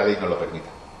bonificación que la ley no lo permita.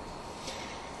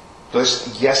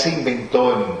 Entonces, ya se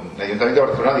inventó en el Ayuntamiento de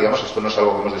Barcelona, digamos, esto no es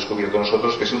algo que hemos descubierto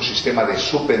nosotros, que es un sistema de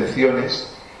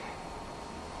subvenciones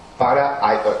para...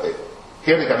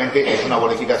 Teóricamente es una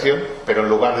bonificación, pero en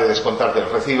lugar de descontarte el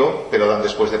recibo, te lo dan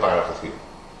después de pagar el recibo,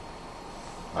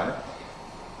 ¿vale?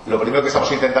 Lo primero que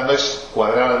estamos intentando es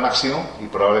cuadrar al máximo, y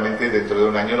probablemente dentro de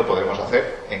un año lo podremos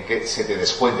hacer, en que se te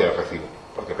descuente el recibo,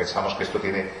 porque pensamos que esto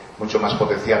tiene mucho más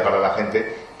potencial para la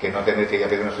gente que no tener que ir a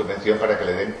pedir una subvención para que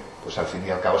le den, pues al fin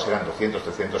y al cabo serán 200,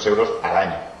 300 euros al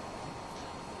año,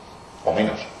 o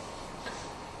menos,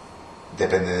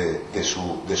 depende de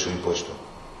su impuesto.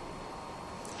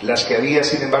 Las que había,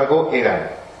 sin embargo, eran,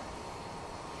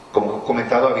 como he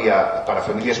comentado, había para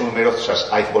familias numerosas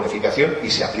hay bonificación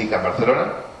y se aplica en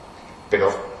Barcelona,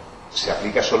 pero se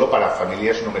aplica solo para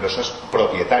familias numerosas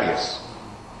propietarias.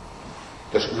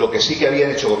 Entonces, lo que sí que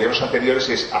habían hecho gobiernos anteriores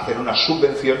es hacer una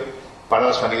subvención para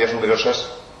las familias numerosas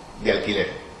de alquiler,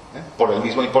 por el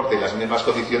mismo importe y las mismas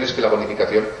condiciones que la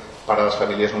bonificación para las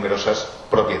familias numerosas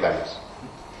propietarias.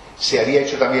 Se había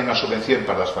hecho también una subvención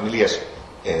para las familias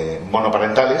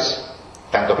monoparentales,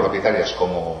 tanto propietarias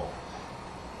como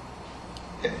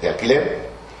de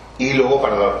alquiler, y luego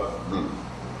para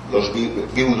los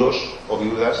viudos o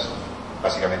viudas,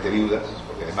 básicamente viudas,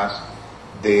 porque además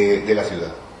de la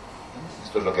ciudad.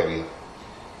 Esto es lo que había.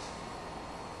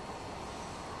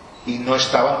 Y no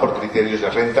estaban por criterios de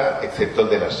renta, excepto el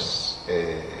de las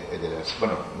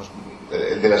bueno,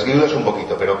 el de las viudas un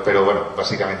poquito, pero bueno,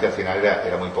 básicamente al final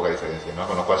era muy poca diferencia, ¿no?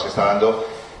 Con lo cual se está dando,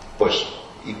 pues,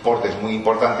 importes muy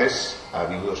importantes a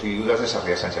viudos y viudas de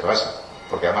Sarriá Sánchez Basi,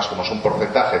 porque además, como es un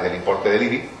porcentaje del importe del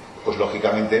IBI, pues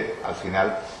lógicamente al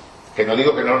final, que no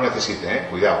digo que no lo necesiten,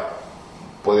 cuidado,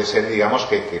 puede ser, digamos,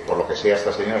 que por lo que sea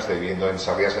esta señora esté viviendo en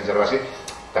Sarriá Sánchez Basi,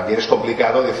 también es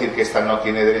complicado decir que esta no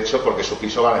tiene derecho porque su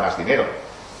piso vale más dinero,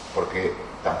 porque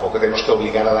tampoco tenemos que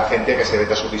obligar a la gente a que se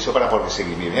venda su piso para poder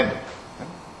seguir viviendo.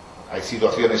 Hay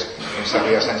situaciones en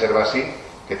Sarriá Sánchez Basi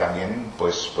que también,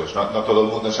 pues no todo el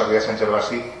mundo en Sarriá Sánchez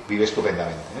Basi vive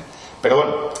estupendamente, pero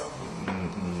bueno,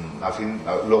 al fin,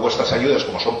 luego estas ayudas,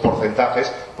 como son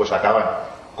porcentajes, pues acaban,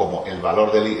 como el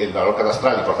valor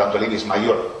cadastral y por tanto el IBI es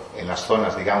mayor en las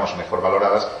zonas, digamos, mejor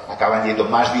valoradas, acaban yendo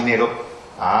más dinero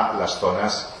a las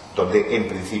zonas donde en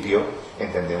principio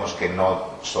entendemos que no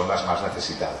son las más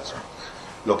necesitadas.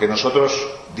 Lo que nosotros,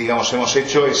 digamos, hemos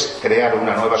hecho es crear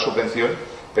una nueva subvención,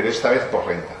 pero esta vez por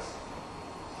renta.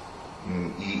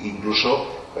 Y incluso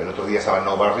el otro día estaba en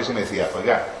No Barris y me decía,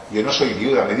 oiga, yo no soy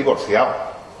viuda, me he divorciado,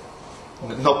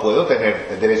 no puedo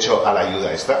tener derecho a la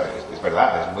ayuda esta. Es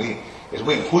verdad, es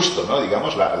muy injusto, ¿no?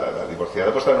 Digamos, la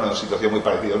divorciada puede estar en una situación muy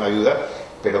parecida a una viuda,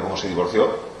 pero como se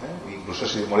divorció, incluso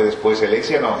si muere después el ex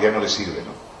ya no le sirve,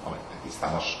 ¿no? Hombre, aquí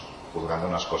estamos juzgando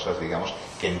unas cosas, digamos,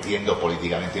 que entiendo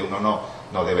políticamente uno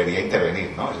no debería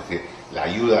intervenir, ¿no? Es decir, la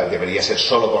ayuda debería ser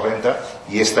solo por renta,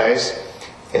 y esta es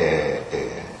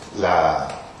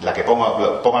la que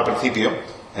pongo al principio,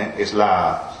 es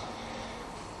la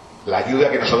ayuda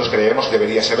que nosotros creemos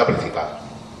debería ser la principal.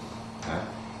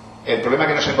 El problema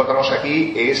que nos encontramos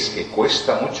aquí es que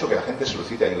cuesta mucho que la gente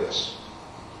solicite ayudas.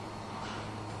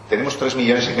 Tenemos 3,5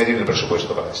 millones en el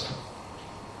presupuesto para esto.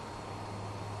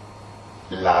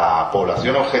 La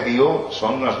población objetivo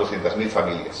son unas 200.000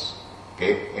 familias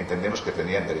que entendemos que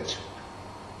tendrían derecho.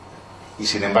 Y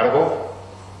sin embargo,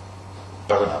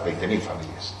 perdona, 20.000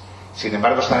 familias. Sin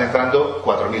embargo, están entrando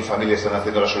 4.000 familias, están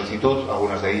haciendo la solicitud,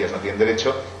 algunas de ellas no tienen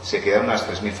derecho, se quedan unas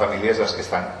 3.000 familias las que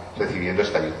están recibiendo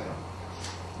esta ayuda,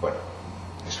 ¿no? Bueno,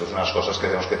 esto es unas cosas que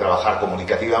tenemos que trabajar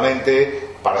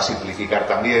comunicativamente para simplificar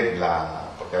también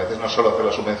porque a veces no es solo hacer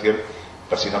la subvención,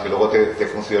 sino que luego te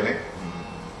funcione.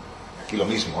 Aquí lo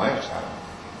mismo, ¿eh? O sea,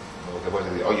 luego te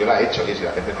puedes decir, yo la he hecho, y si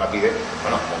la gente no la pide,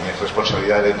 bueno, también es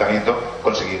responsabilidad del Ayuntamiento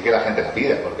conseguir que la gente la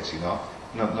pida, porque si no,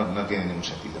 no tiene ningún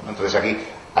sentido, ¿no? Entonces aquí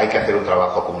hay que hacer un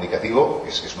trabajo comunicativo,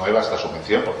 es nueva esta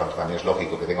subvención, por tanto también es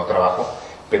lógico que tenga trabajo,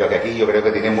 pero que aquí yo creo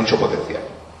que tiene mucho potencial.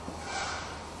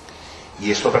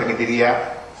 Y esto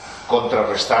permitiría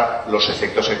contrarrestar los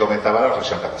efectos que comentaba la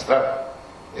reflexión catastral.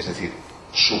 Es decir,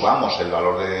 subamos el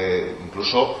valor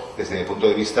incluso desde mi punto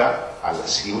de vista,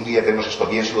 si un día tenemos esto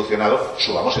bien solucionado,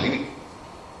 subamos el IBI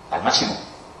al máximo.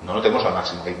 No lo tenemos al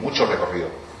máximo, hay mucho recorrido.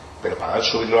 Pero para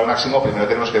subirlo al máximo, primero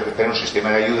tenemos que tener un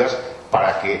sistema de ayudas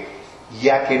para que,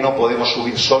 ya que no podemos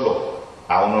subir solo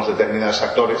a unos determinados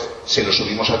actores, se lo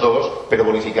subimos a todos, pero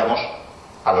bonificamos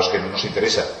a los que no nos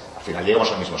interesa. Al final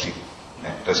llegamos al mismo sitio.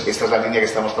 Entonces, esta es la línea que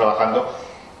estamos trabajando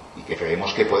y que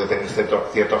creemos que puede tener cierto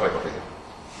recorrido.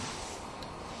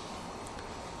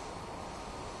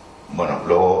 Bueno,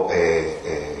 luego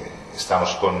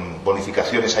estamos con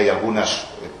bonificaciones, hay algunas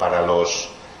para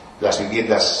las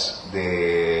viviendas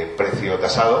de precio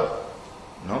tasado,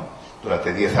 ¿no?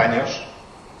 Durante 10 años,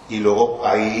 y luego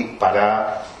hay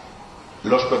para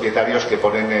los propietarios que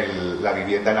ponen la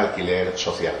vivienda en alquiler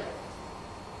social.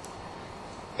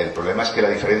 El problema es que la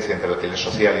diferencia entre el alquiler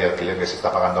social y el alquiler que se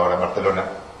está pagando ahora en Barcelona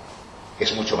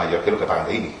es mucho mayor que lo que pagan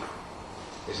de IBI.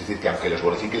 Es decir, que aunque les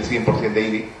bonifique el 100% de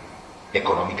IBI,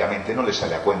 económicamente no les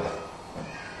sale a cuenta.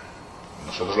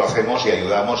 Nosotros lo hacemos y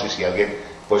ayudamos, y si alguien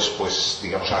pues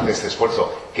digamos hace este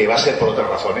esfuerzo, que va a ser por otras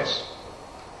razones,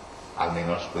 al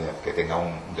menos que tenga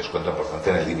un descuento importante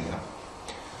en el IBI, ¿no?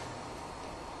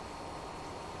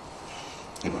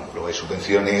 Y bueno, luego hay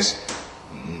subvenciones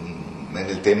en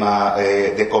el tema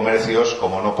de comercios,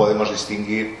 como no podemos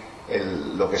distinguir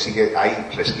lo que sí que hay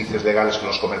resquicios legales con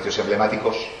los comercios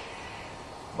emblemáticos.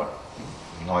 Bueno,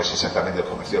 no es exactamente el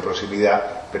comercio de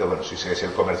proximidad, pero bueno, sí es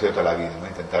el comercio de toda la vida, ¿no?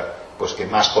 Intentar pues que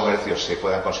más comercios se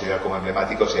puedan considerar como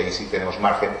emblemáticos, y ahí sí tenemos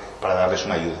margen para darles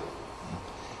una ayuda.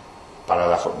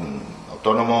 Para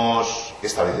autónomos,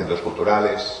 establecimientos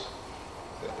culturales,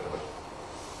 pero bueno.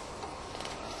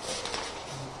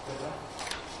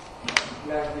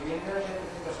 Las viviendas de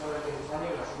 300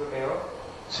 años, las VPO,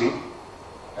 ¿sí?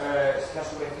 las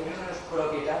subvenciones a los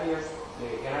propietarios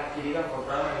que han adquirido, han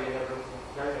comprado una vivienda de protección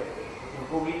oficial de protección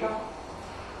pública,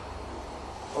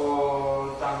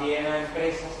 o también a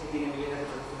empresas que tienen viviendas de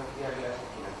protección oficial y las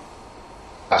alquilan.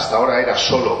 Hasta ahora era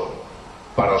solo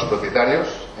para los propietarios,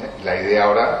 y la idea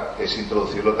ahora es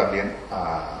introducirlo también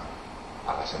a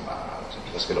las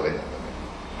empresas que lo vendan también.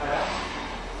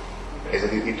 Es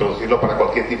decir, introducirlo para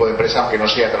cualquier tipo de empresa, aunque no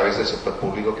sea a través del sector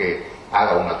público, que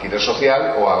haga un alquiler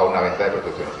social o haga una venta de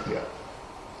protección oficial.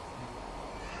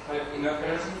 Pero no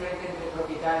es diferente entre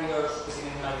propietarios que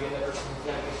tienen una vivienda de protección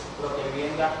oficial, que es su propia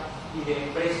vivienda, y de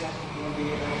empresas que tienen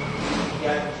vivienda de protección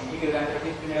oficial y que durante los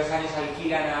 10 primeros años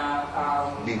alquilan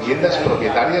a viviendas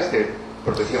propietarias de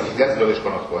protección oficial, lo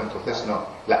desconozco, entonces no.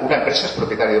 ¿Una empresa es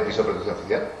propietaria de un piso de protección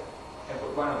oficial?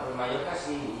 Bueno, pues Mallorca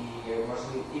sí,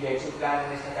 y de hecho el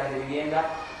plan estatal de vivienda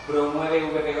promueve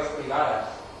VPOs privadas.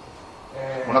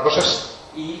 Una cosa es,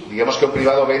 digamos, que un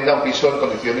privado venda un piso en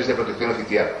condiciones de protección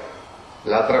oficial.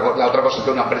 La otra cosa es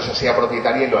que una empresa sea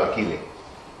propietaria y lo alquile.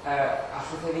 Ha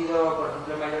sucedido, por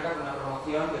ejemplo, en Mallorca, con una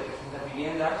promoción de 300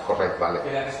 viviendas. Correcto, vale.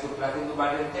 De la reestructuración de un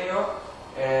barrio entero.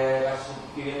 Las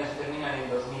viviendas se terminan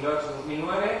en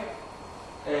 2008-2009.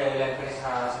 La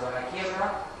empresa se va a la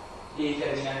quiebra y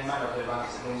terminan en manos de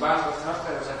un banco, se nos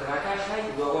de la casa,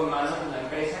 y luego en manos de una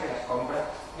empresa que las compra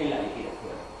en la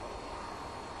liquidación.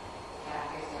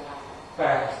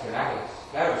 Para gestionarlas.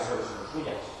 Claro, eso son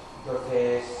suyas.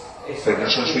 Entonces, pero no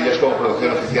son suyas como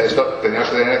producción oficial. Esto tendríamos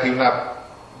que tener aquí una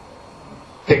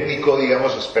técnico,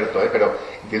 digamos, experto, pero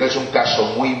entiendo que es un caso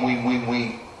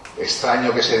muy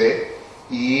extraño que se dé,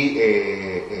 y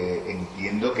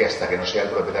entiendo que hasta que no sea el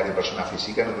propietario persona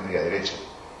física no tendría derecho.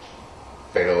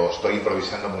 Pero estoy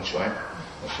improvisando mucho,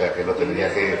 o sea que lo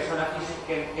tendría que... Persona física,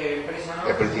 que empresa no.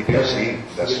 Al principio sí.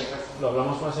 Lo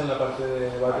hablamos más en la parte de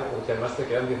debate, porque además te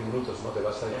quedan 10 minutos, ¿no? Te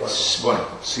vas a ir 4. Bueno,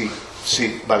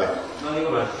 sí, vale. No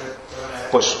digo más,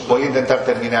 Pues voy a intentar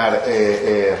terminar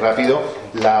rápido.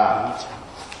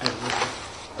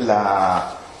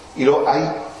 Y luego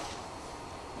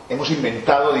hemos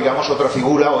inventado, digamos, otra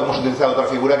figura, o hemos utilizado otra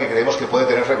figura que creemos que puede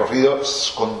tener recorrido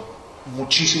con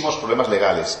muchísimos problemas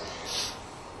legales,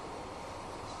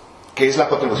 que es la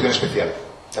contribución especial.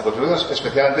 La contribución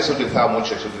especial antes se utilizaba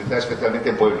mucho y se utilizaba especialmente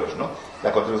en pueblos, ¿no?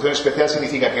 La contribución especial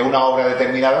significa que una obra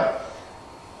determinada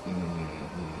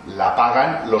la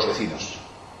pagan los vecinos.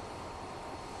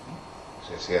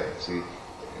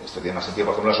 Esto tiene más sentido,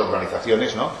 por ejemplo, en las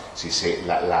urbanizaciones, ¿no? Si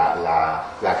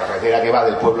la carretera que va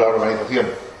del pueblo a la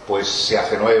urbanización pues se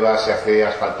hace nueva, se hace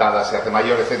asfaltada, se hace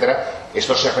mayor, etcétera,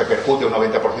 esto se repercute un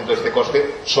 90% de este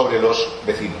coste sobre los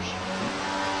vecinos.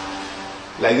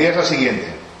 La idea es la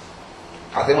siguiente: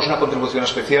 hacemos una contribución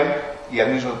especial y al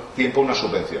mismo tiempo una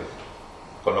subvención,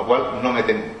 con lo cual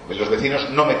los vecinos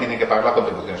no me tienen que pagar la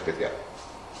contribución especial,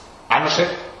 a no ser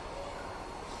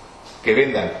que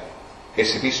vendan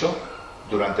ese piso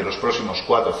durante los próximos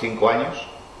 4 o 5 años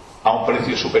a un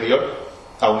precio superior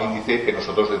a un índice que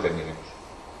nosotros determinemos.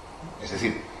 Es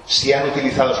decir, si han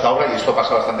utilizado esta obra, y esto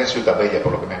pasa bastante en Ciudad Bella,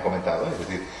 por lo que me han comentado, es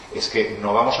decir, es que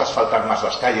no vamos a asfaltar más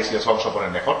las calles y las vamos a poner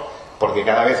mejor, porque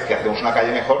cada vez que hacemos una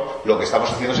calle mejor, lo que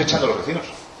estamos haciendo es echando a los vecinos,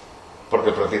 porque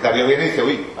el propietario viene y dice,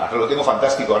 uy, ahora lo tengo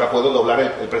fantástico, ahora puedo doblar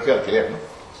el precio de alquiler, ¿no?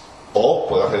 O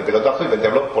puedo hacer el pelotazo y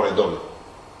venderlo por el doble.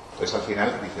 Entonces al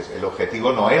final dices, el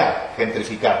objetivo no era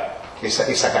gentrificar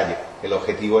esa calle, el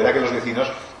objetivo era que los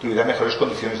vecinos tuvieran mejores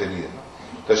condiciones de vida,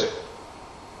 ¿no? Entonces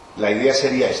la idea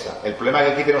sería esta. El problema es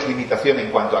que aquí tenemos limitación en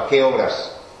cuanto a qué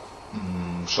obras,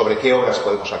 sobre qué obras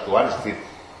podemos actuar. Es decir,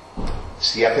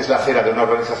 si haces la acera de una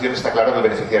urbanización, está claro que el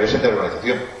beneficiario es el de la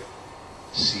urbanización.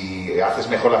 Si haces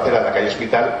mejor la acera de la calle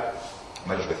Hospital,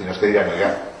 los vecinos te dirán,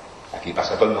 oiga, aquí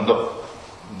pasa todo el mundo,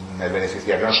 el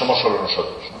beneficiario no somos solo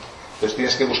nosotros, ¿no? Entonces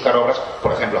tienes que buscar obras,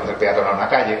 por ejemplo, hacer peatonal una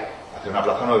calle, hacer una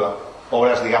plaza nueva,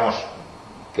 obras, digamos,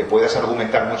 que puedas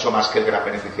argumentar mucho más que el gran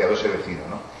beneficiado es el vecino,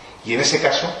 ¿no? Y en ese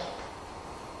caso,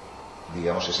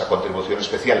 digamos, esa contribución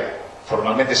especial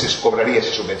formalmente se cobraría,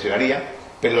 se subvencionaría,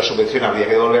 pero la subvención habría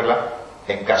que devolverla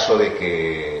en caso de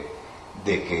que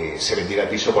se vendiera el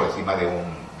piso por encima de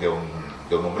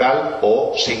un umbral,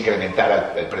 o se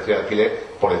incrementara el precio de alquiler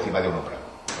por encima de un umbral.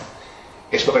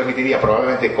 Esto permitiría,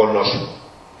 probablemente con los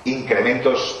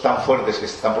incrementos tan fuertes que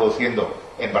se están produciendo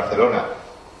en Barcelona,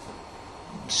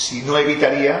 si no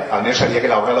evitaría, al menos haría que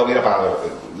la obra la hubiera pagado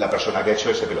la persona que ha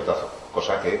hecho ese pelotazo,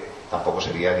 cosa que tampoco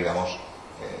sería, digamos,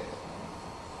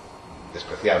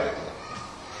 despreciable.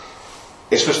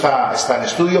 Esto está en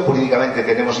estudio, jurídicamente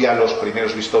tenemos ya los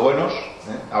primeros visto buenos,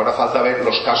 ahora falta ver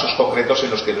los casos concretos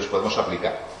en los que los podemos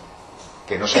aplicar,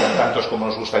 que no serán tantos como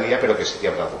nos gustaría, pero que sí que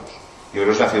habrá algunos. Yo creo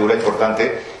que es una figura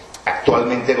importante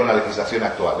actualmente con la legislación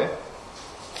actual,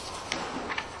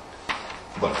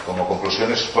 Bueno, como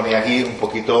conclusiones ponía aquí un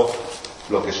poquito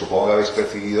lo que supongo que habéis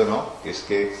percibido, ¿no? Que es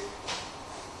que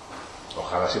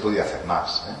ojalá se pudiera hacer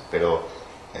más, pero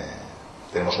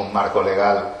tenemos un marco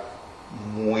legal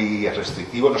muy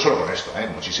restrictivo, no solo con esto,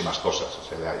 muchísimas cosas. O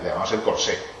sea, le llamamos el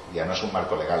corsé, ya no es un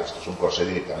marco legal, esto es un corsé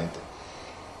directamente.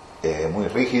 Muy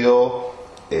rígido,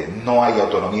 no hay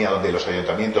autonomía donde los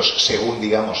ayuntamientos, según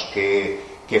digamos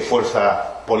qué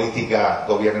fuerza política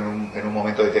gobierna en un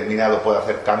momento determinado, puede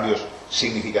hacer cambios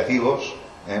significativos,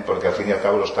 porque al fin y al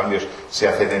cabo los cambios se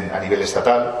hacen a nivel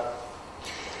estatal.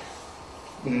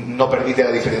 No permite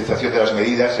la diferenciación de las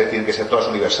medidas, tienen que ser todas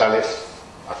universales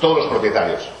a todos los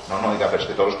propietarios, no diga, pero es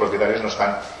que todos los propietarios no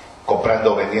están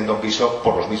comprando o vendiendo un piso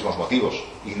por los mismos motivos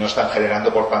y no están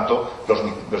generando, por tanto,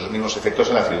 los mismos efectos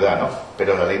en la ciudad, ¿no?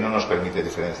 Pero la ley no nos permite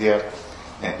diferenciar.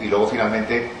 Y luego,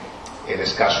 finalmente, el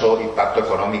escaso impacto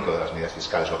económico de las medidas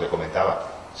fiscales, lo que comentaba.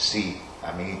 Si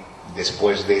a mí,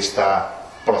 después de este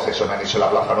proceso, me han hecho la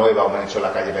plaza nueva o me han hecho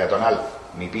la calle peatonal,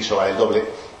 mi piso vale el doble,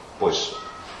 pues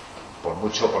por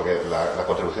mucho, porque la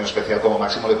contribución especial como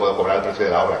máximo le puedo cobrar el precio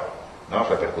de la obra, ¿no?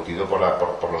 Repercutido por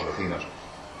los vecinos.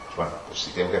 Pues bueno, pues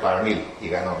si tengo que pagar 1.000 y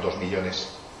gano 2 millones,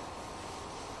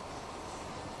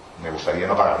 me gustaría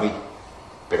no pagar 1.000,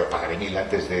 pero pagaré 1.000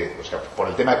 antes de... O sea, por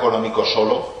el tema económico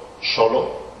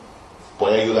solo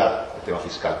puede ayudar, el tema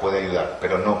fiscal puede ayudar,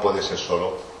 pero no puede ser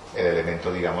solo el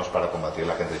elemento, digamos, para combatir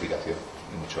la gentrificación,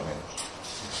 ni mucho menos.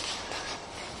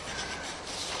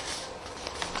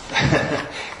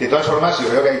 De todas formas, yo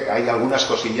creo que hay algunas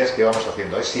cosillas que vamos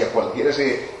haciendo. Si a cualquiera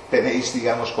tenéis,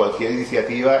 digamos, cualquier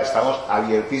iniciativa, estamos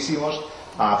abiertísimos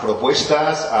a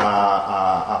propuestas,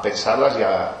 a pensarlas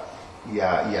y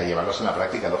a llevarlas en la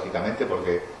práctica, lógicamente,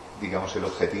 porque digamos, el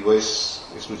objetivo es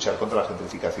luchar contra la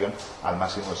gentrificación al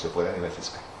máximo que se puede a nivel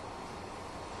fiscal.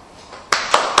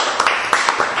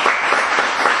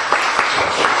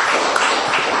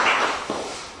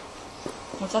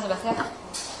 Muchas gracias.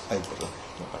 Ay, perdón.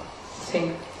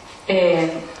 Sí.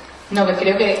 No, que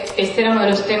creo que este era uno de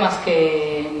los temas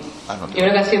que yo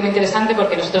creo que ha sido muy interesante,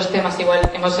 porque los otros temas igual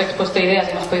hemos expuesto ideas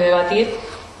y hemos podido debatir,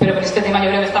 pero con este tema yo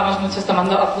creo que estamos muchos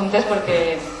tomando apuntes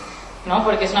porque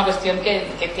es una cuestión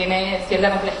que tiene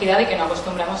cierta complejidad y que no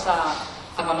acostumbramos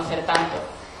a conocer tanto.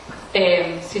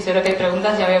 Sí, seguro que hay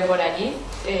preguntas, ya veo por allí.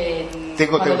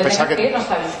 Tengo nos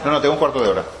avisa. No, tengo un cuarto de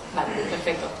hora. Vale,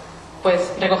 perfecto.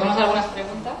 Pues recogemos algunas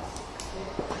preguntas.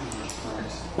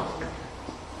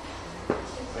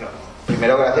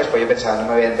 Primero, gracias, pues yo pensaba no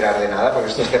me voy a enterar de nada porque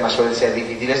estos temas suelen ser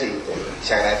difíciles y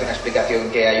se agradece una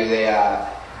explicación que ayude a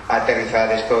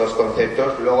aterrizar estos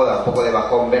conceptos. Luego da un poco de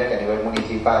bajón ver que a nivel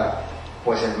municipal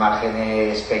pues el margen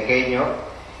es pequeño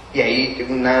y ahí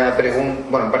un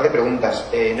par de preguntas.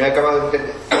 No he acabado de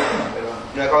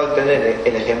entender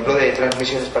el ejemplo de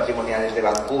transmisiones patrimoniales de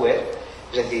Vancouver,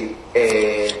 es decir,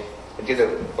 entiendo,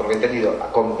 por lo que he entendido,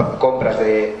 compras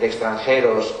de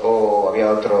extranjeros o había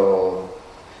otro...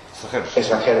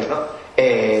 extranjeros, ¿no?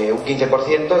 Un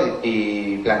 15%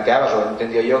 y planteabas, o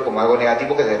entendido yo, como algo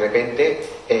negativo que de repente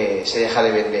se deja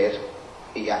de vender.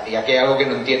 Y aquí hay algo que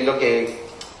no entiendo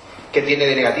que tiene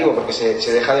de negativo, porque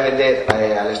se deja de vender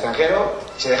al extranjero,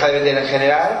 se deja de vender en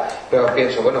general, pero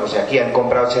pienso, bueno, pues si aquí han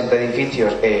comprado 80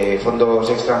 edificios fondos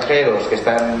extranjeros que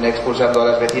están expulsando a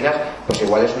las vecinas, pues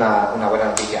igual es una buena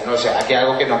noticia, ¿no? O sea, aquí hay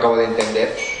algo que no acabo de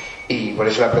entender. Y por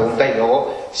eso la pregunta, y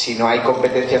luego, si no hay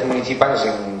competencias municipales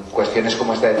en cuestiones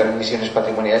como esta de transmisiones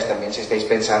patrimoniales, también si estáis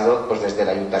pensando, pues desde el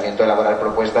Ayuntamiento, elaborar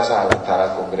propuestas a lanzar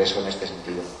al Congreso en este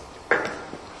sentido.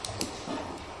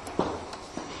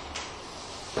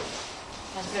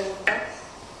 ¿Más preguntas?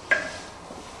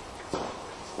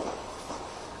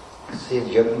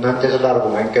 Sí, jo no he entès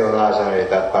l'argument que dona la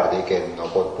Generalitat per dir que no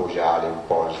pot pujar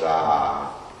l'impost de...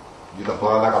 Jo no puc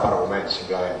donar cap argument,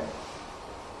 simplement.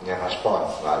 Ni respon,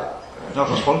 vale. No,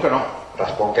 respon que no.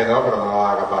 Respon que no, però no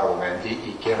dona cap argument.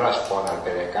 I qui respon? El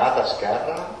PDeCAT,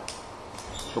 Esquerra?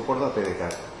 Suport del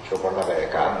PDeCAT. Suport del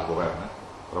PDeCAT. El govern,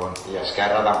 però bueno. I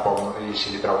Esquerra tampoc... I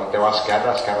si li pregunteu a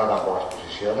Esquerra, Esquerra tampoc es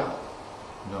posiciona.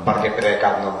 No. Perquè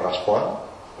PDeCAT no em respon.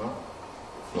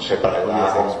 No sé, per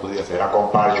era com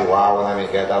per jugar una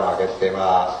miqueta amb aquest tema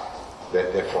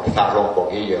de forzar-lo un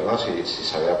poquillo, no? Si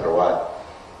s'havia aprovat.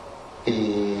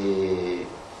 I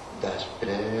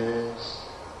després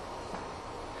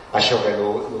això que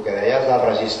el que deies del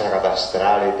registre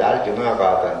catastral i tal, jo no he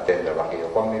acabat d'entendre, perquè jo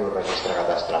quan miro el registre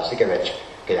catastral sí que veig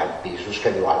que hi ha pisos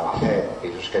que diu Almacén,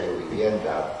 pisos que diu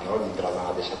Vivienda, no? Dintre de la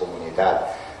mateixa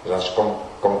comunitat. Llavors,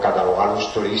 com catalogar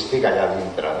l'ús turístic allà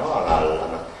dintre, no?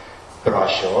 Però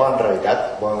això en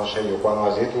realitat, bueno, no sé, jo quan ho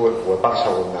has dit ho he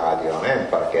percebut negativament,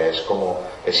 perquè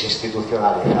és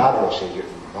institucionalitzar-lo. O sigui,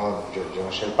 jo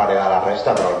no sé el parer de la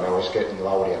resta, però el meu és que no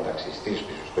haurien d'existir els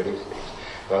pisos turístics.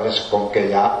 Llavors, com que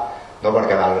ja, no,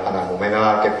 perquè en el moment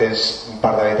en què tens un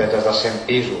par d'habitatges de 100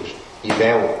 pisos i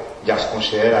 10 ja els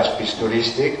consideres pis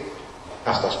turístic,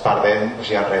 estàs perdent, o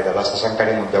sigui, en realitat estàs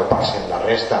encarint un 10% la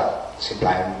resta,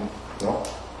 simplement, ¿no?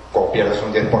 Como pierdes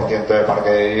un 10% de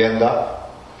parque de vivienda,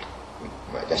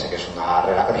 ya sé que es una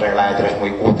regla de tres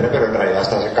muy cutre, pero en realidad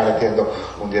estás encareciendo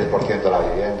un 10% de la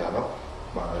vivienda, ¿no?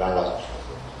 Bueno, eran las...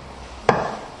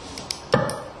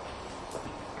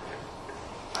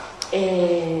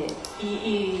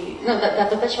 No, de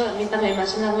tot això a mi també m'ha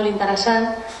semblat molt interessant,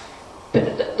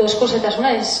 però dues cosetes.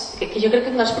 Una és que jo crec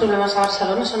que un dels problemes a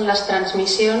Barcelona són les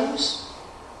transmissions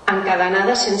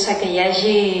encadenades sense que hi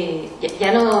hagi...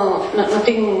 Ja no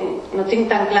tinc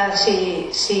tan clar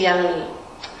si el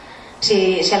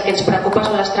que ens preocupa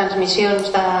són les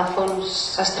transmissions de fons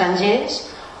estrangers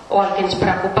o el que ens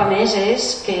preocupa més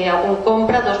és que algú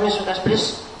compra, 2 mesos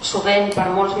després s'ho ven per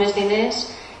molts més diners,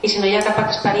 i si no hi ha cap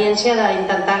experiència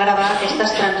d'intentar gravar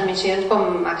aquestes transmissions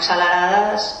com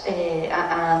accelerades en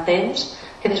el temps,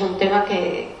 que és un tema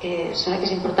que sembla que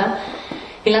és important.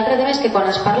 I l'altre tema és que quan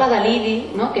es parla de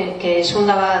l'IBI, no? que és un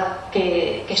debat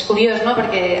que és curiós, no?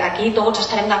 Perquè aquí tots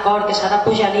estarem d'acord que s'ha de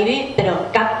pujar l'IBI, però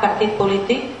cap partit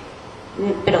polític,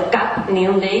 però cap, ni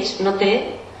un d'ells, no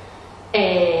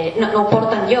ho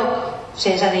porta enlloc. O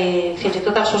sigui, és a dir, fins i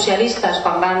tot els socialistes,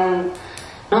 quan van...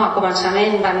 a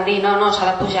començament van dir no, s'ha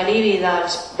de pujar l'IBI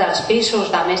dels pisos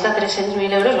de més de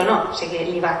 300.000 euros, o sigui,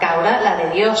 li va caure la de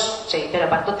Dios, o sigui, però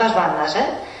per totes bandes,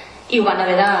 i ho van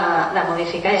haver de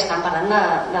modificar i estan parlant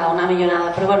d'una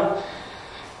millonada, però bueno,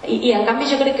 I en canvi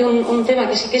jo crec que un tema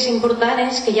que sí que és important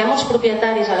és que hi ha molts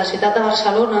propietaris a la ciutat de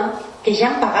Barcelona que ja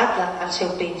han pagat el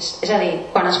seu pis. És a dir,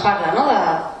 quan es parla, no, de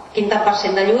quin tant per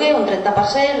cent de lloguer, un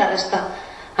 30%, la resta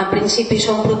en principi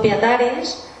són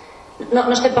propietaris, no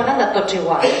estem parlant de tots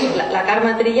iguals. La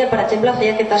Carme Trilla, per exemple,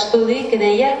 feia aquest estudi que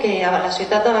deia que a la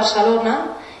ciutat de Barcelona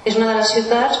és una de les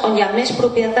ciutats on hi ha més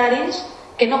propietaris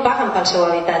que no paguen pel seu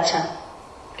habitatge,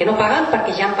 que no paguen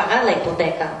perquè ja han pagat la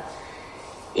hipoteca.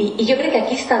 I jo crec que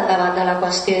aquí està el debat de la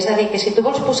qüestió, és a dir, que si tu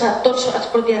vols posar tots els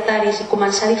propietaris i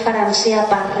començar a diferenciar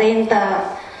per renta,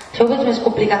 això ho veig més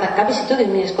complicat. En canvi, si tu dius,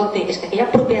 mira, escolti, és que hi ha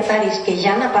propietaris que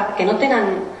ja que no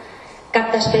tenen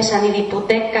cap despesa ni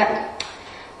d'hipoteca,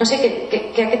 no sé,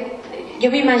 jo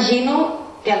m'imagino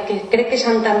que el que crec que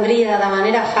s'entendria de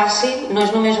manera fàcil no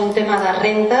és només un tema de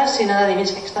renta, sinó de dir,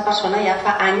 que aquesta persona ja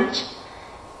fa anys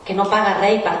que no paga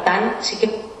res i per tant sí que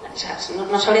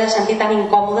no s'hauria de sentir tan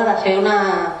incòmode de fer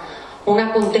una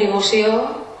contribució,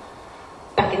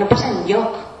 perquè no passa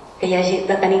enlloc que hi hagi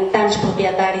de tenir tants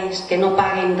propietaris que no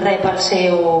paguin res pel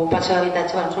seu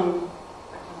habitatge. Bueno, són...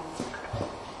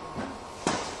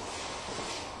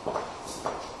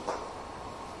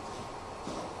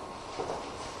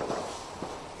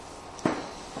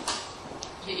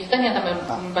 Jo tenia també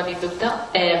un petit dubte.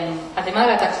 El tema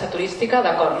de la taxa turística,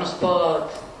 d'acord, no es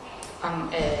pot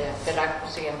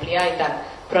ampliar i tal,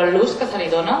 però l'ús que se li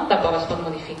dona tampoc es pot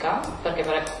modificar, perquè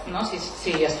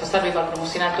si es fa servir per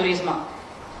promocionar el turisme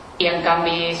i en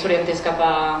canvi s'orientés cap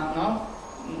a no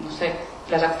sé,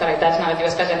 les externalitats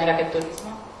negatives que genera aquest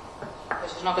turisme,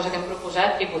 això és una cosa que hem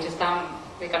proposat i potser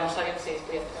que no sabíem si es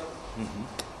podia treure.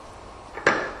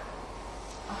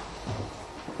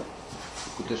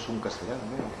 ¿Es un castellano?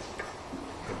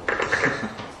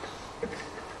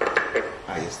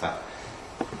 Ahí está.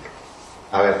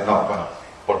 A ver, no, bueno,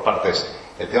 por partes.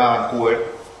 El tema de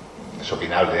Vancouver es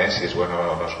opinable, si es bueno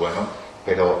o no es bueno,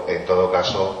 pero en todo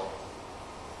caso,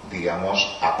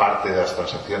 digamos, aparte de las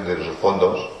transacciones de los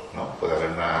fondos, ¿no? Puede haber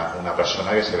una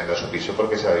persona que se venda su piso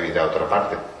porque se va a vivir a otra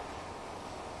parte.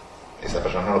 Esta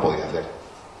persona no lo podía hacer.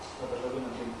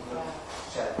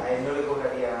 O sea, a él no le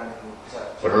cobrarían...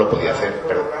 Bueno, lo podía hacer,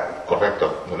 pero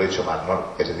correcto, no lo he dicho mal, ¿no?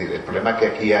 Es decir, el problema que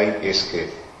aquí hay es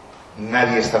que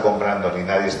nadie está comprando ni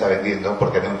nadie está vendiendo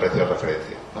porque tiene un precio de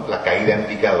referencia, ¿no? La caída en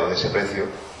picado de ese precio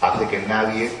hace que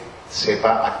nadie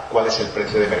sepa cuál es el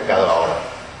precio de mercado ahora.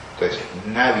 Entonces,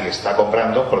 nadie está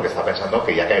comprando porque está pensando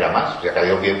que ya caerá más. Ya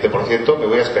caído un 20%, me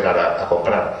voy a esperar a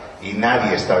comprar. Y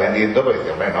nadie está vendiendo porque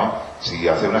dice, hombre, no, si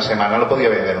hace una semana lo podía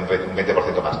vender un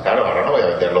 20% más caro, ahora no voy a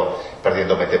venderlo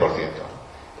perdiendo un 20%.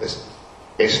 Entonces,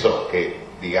 esto que,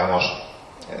 digamos,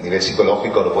 a nivel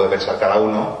psicológico lo puede pensar cada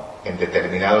uno, en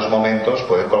determinados momentos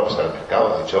pueden colapsar el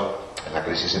mercado. De hecho, en la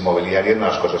crisis inmobiliaria una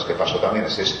de las cosas que pasó también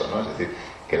es esto, ¿no? Es decir,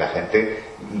 que la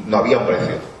gente, no había un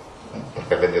precio, ¿no?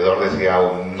 Porque el vendedor decía,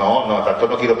 no, tanto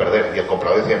no quiero perder, y el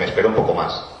comprador decía, me espero un poco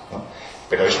más, ¿no?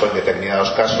 Pero esto en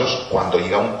determinados casos, cuando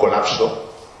llega un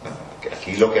colapso, ¿no? Que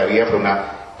aquí lo que había fue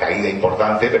una caída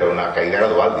importante, pero una caída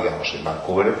gradual, digamos. En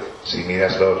Vancouver, si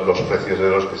miras los precios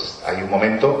de hay un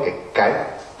momento que cae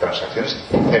transacciones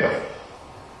cero.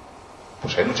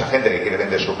 Pues hay mucha gente que quiere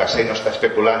vender su casa y no está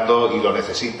especulando y lo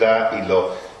necesita y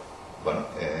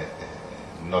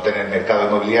no tener mercado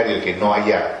inmobiliario y que no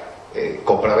haya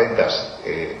compraventas,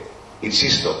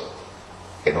 insisto,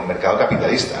 en un mercado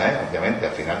capitalista, obviamente,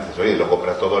 al final dices, oye, lo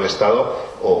compra todo el Estado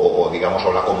o digamos,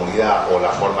 o la comunidad o la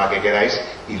forma que queráis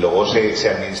y luego se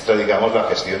administra, digamos, la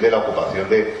gestión de la ocupación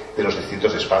de los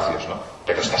distintos espacios, ¿no?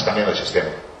 Pero estás cambiando el sistema.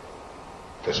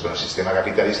 Entonces, con el sistema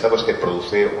capitalista, pues que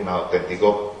produce un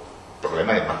auténtico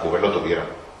problema, y en Vancouver lo tuvieron.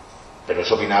 Pero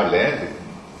es opinable, ¿eh?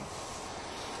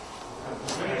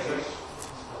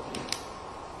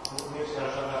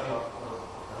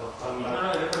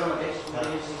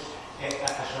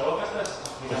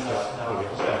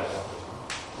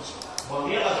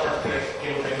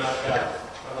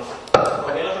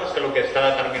 El que està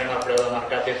determinant el preu de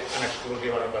mercat és en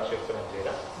exclusiva la inversió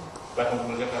estrangera. La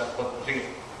conclusió que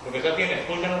el que està dient és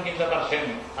pugen un 15%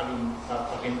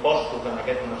 els impostos en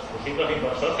els possibles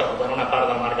inversors que ocupen una part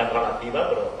del mercat relativa,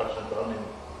 però percentualment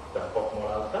tampoc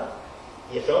molt alta,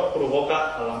 i això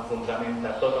provoca l'enfonsament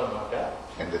de tot el mercat.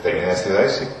 En determinadas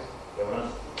ciudades, sí.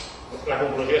 La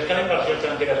conclusió es que la inversión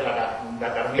extranjera es la que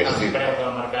determina los precios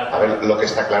del mercado. A ver, lo que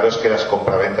está claro es que las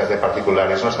compraventas de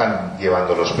particulares no están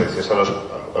llevando los precios a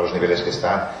los niveles que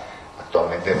están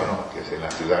actualmente. Bueno, en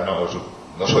la ciudad no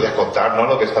os voy a contar, ¿no?,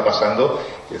 lo que está pasando.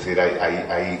 Es decir,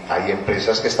 hay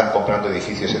empresas que están comprando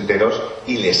edificios enteros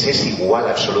y les es igual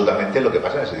absolutamente lo que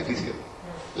pasa en ese edificio.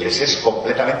 Les es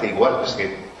completamente igual. Es que,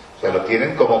 o sea, lo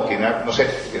tienen como quien, no sé,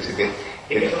 es decir, que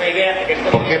Es una idea que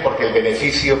 ¿Por qué? Porque el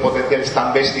beneficio potencial es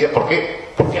tan bestia. ¿Por qué?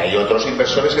 Porque hay otros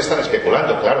inversores que están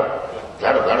especulando,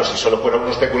 claro, si solo fuera uno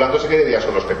especulando se quedaría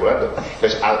solo especulando.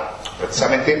 Entonces,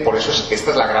 precisamente por eso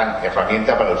esta es la gran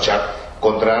herramienta para luchar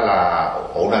contra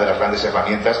o una de las grandes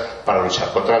herramientas para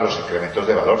luchar contra los incrementos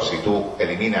de valor. Si tú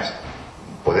eliminas,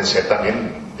 pueden ser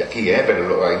también de aquí,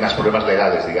 pero hay más problemas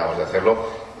legales, digamos, de hacerlo,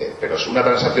 pero es una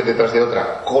transacción detrás de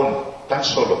otra con tan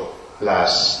solo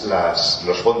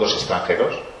los fondos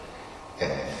extranjeros,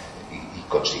 y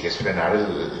consigues frenar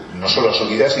no solo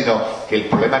subida, sino que el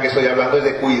problema que estoy hablando es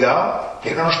de cuidado,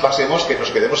 que no nos pasemos, que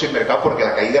nos quedemos sin mercado, porque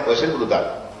la caída puede ser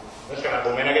brutal. És que la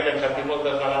comena que t'hem sentit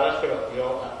moltes vegades, però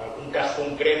jo, un cas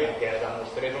concret en què es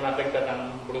demostrés un efecte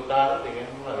tan brutal, diguem,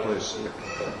 no l'ha vist.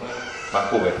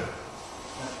 Vancouver.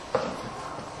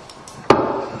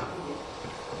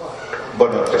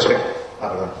 Bueno,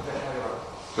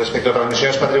 respecto a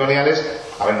transmisiones patrimoniales,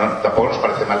 a ver, tampoco nos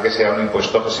parece mal que sea un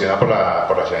impuesto gestionado por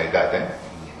la Generalitat, en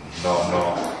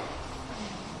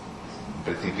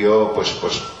principio, pues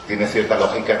tiene cierta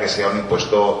lógica que sea un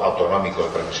impuesto autonómico de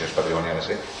transmisiones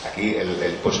patrimoniales. Aquí el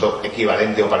impuesto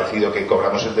equivalente o parecido que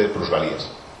cobramos es de plusvalías.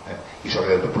 Y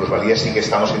sobre el plusvalías sí que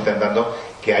estamos intentando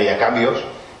que haya cambios.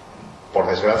 Por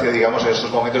desgracia, digamos, en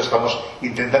estos momentos estamos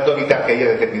intentando evitar que haya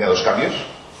determinados cambios.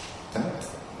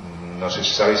 No sé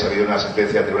si sabéis, ha habido una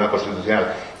sentencia del Tribunal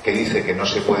Constitucional que dice que no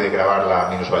se puede gravar la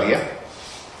minusvalía.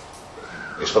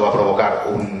 Esto va a provocar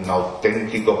un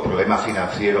auténtico problema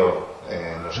financiero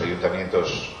en los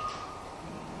ayuntamientos,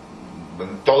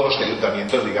 en todos los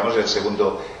ayuntamientos, digamos, el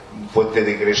segundo fuente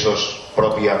de ingresos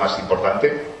propia más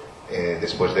importante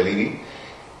después del IBI,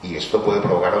 y esto puede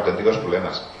provocar auténticos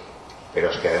problemas. Pero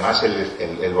es que además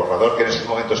el borrador que en estos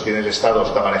momentos tiene el Estado,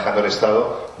 está manejando el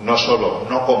Estado, no solo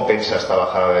no compensa esta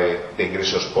bajada de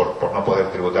ingresos por no poder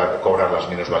cobrar las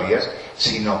minusvalías,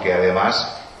 sino que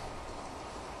además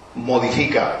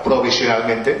modifica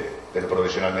provisionalmente, pero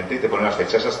provisionalmente, y te ponen las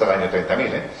fechas hasta el año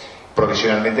 30.000,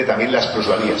 provisionalmente también las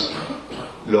plusvalías,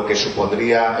 lo que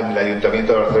supondría en el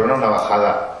Ayuntamiento de Barcelona una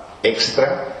bajada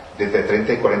extra de entre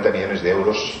 30 y 40 millones de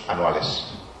euros anuales.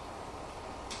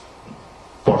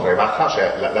 Por rebaja, o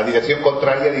sea, la dirección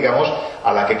contraria, digamos,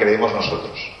 a la que creemos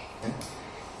nosotros.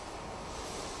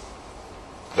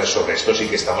 Entonces, sobre esto sí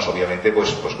que estamos, obviamente,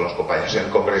 pues con los compañeros en el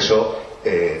Congreso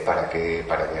para que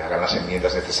hagan las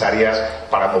enmiendas necesarias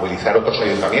para movilizar otros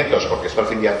ayuntamientos, porque esto al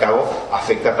fin y al cabo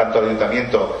afecta tanto al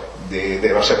ayuntamiento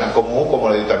de Barcelona Común como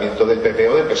al ayuntamiento del PP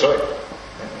o del PSOE.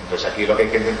 Entonces aquí lo que hay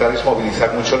que intentar es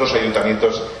movilizar mucho los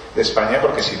ayuntamientos de España,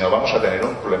 porque si no vamos a tener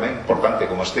un problema importante.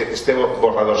 Como este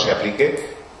borrador se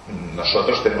aplique,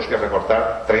 nosotros tenemos que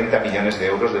recortar 30 millones de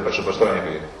euros del presupuesto del año que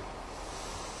viene.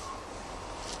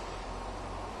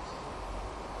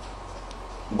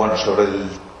 Bueno, sobre el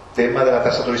tema de la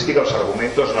tasa turística, los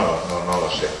argumentos no lo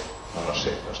sé. No lo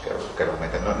sé, los que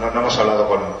argumentan. No hemos hablado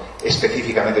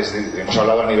específicamente, hemos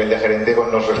hablado a nivel de gerente con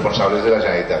los responsables de la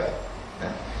Generalitat.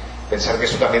 Pensar que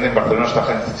esto también en Barcelona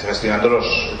está gestionando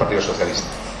el Partido Socialista,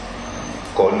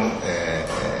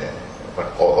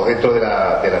 o dentro de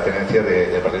la tenencia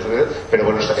del Partido Socialista, pero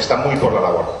bueno, está muy por la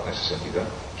labor en ese sentido.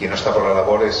 Quien no está por la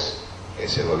labor es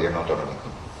el gobierno autonómico.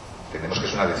 Entendemos que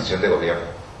es una decisión de gobierno,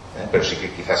 pero sí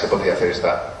que quizás se podría hacer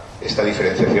esta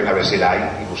diferenciación, a ver si la hay,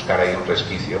 y buscar ahí un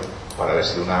resquicio para ver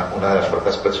si una de las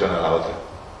fuerzas presiona a la otra.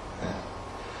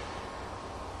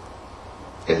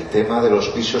 El tema de los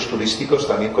pisos turísticos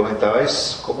también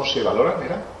comentabais, ¿cómo se valoran?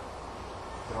 ¿Era? El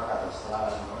tema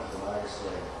catastral, ¿no? El tema de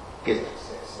que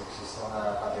existe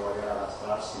una categoría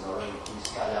catastral, si no lo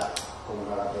implica ya como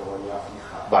una categoría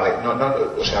fija. Vale,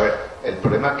 o sea, a ver, el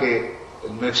problema es que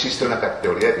no existe una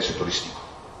categoría de piso turístico.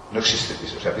 No existe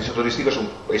piso. O sea, piso turístico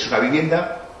es una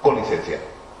vivienda con licencia.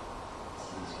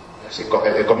 Sí,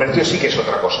 el comercio sí que es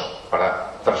otra cosa.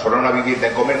 Para transformar una vivienda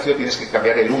en comercio tienes que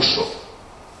cambiar el uso.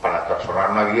 Para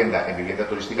transformar una vivienda en vivienda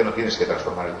turística no tienes que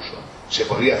transformar el uso. Se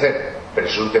podría hacer, pero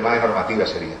es un tema de normativa,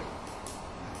 sería.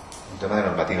 Un tema de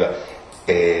normativa.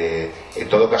 En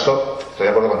todo caso, estoy de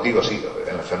acuerdo contigo, sí.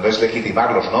 En el fondo es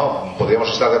legitimarlos, ¿no? Podríamos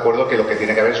estar de acuerdo que lo que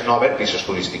tiene que haber es no haber pisos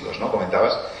turísticos, ¿no?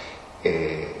 Comentabas.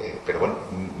 Pero bueno,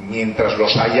 mientras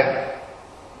los haya,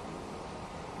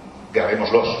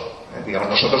 grabémoslos. Digamos,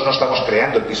 nosotros no estamos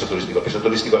creando el piso turístico,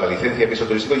 la licencia de piso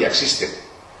turístico ya existe.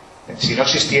 Si no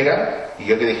existiera y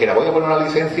yo te dijera voy a poner una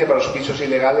licencia para los pisos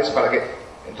ilegales, para que,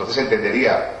 entonces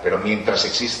entendería, pero mientras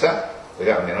exista,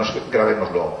 oiga, al menos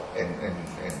grabémoslo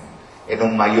en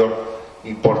un mayor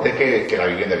importe que la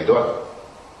vivienda habitual.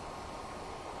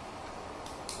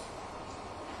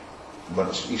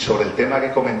 Bueno, y sobre el tema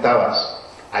que comentabas,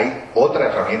 hay otra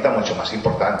herramienta mucho más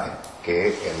importante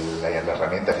que la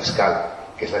herramienta fiscal,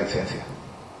 que es la licencia.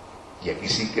 Y aquí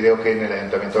sí creo que en el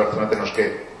Ayuntamiento de Barcelona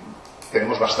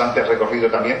tenemos bastante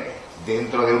recorrido también,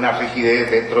 dentro de una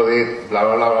rigidez, dentro de bla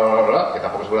bla bla bla bla bla, que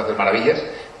tampoco se pueden hacer maravillas,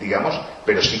 digamos,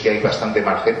 pero sí que hay bastante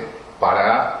margen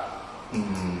para...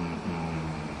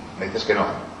 me dices que no.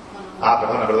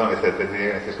 Perdona, me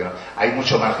dices que no. Hay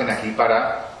mucho margen aquí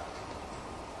para,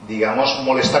 digamos,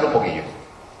 molestar un poquillo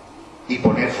y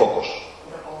poner focos.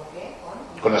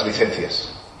 Con las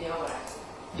licencias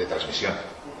de transmisión.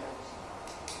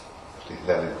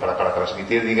 Para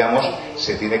transmitir, digamos,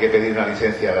 se tiene que pedir una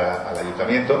licencia al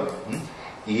ayuntamiento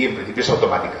y en principio es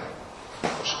automática.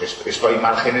 Pues esto hay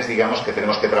márgenes, digamos, que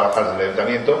tenemos que trabajar desde el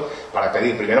ayuntamiento para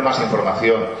pedir primero más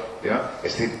información, ¿no?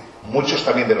 Es decir, muchos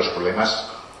también de los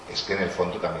problemas es que en el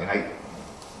fondo también hay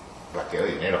blanqueo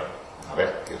de dinero. A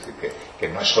ver, quiero decir que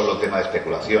no es solo tema de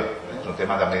especulación, es un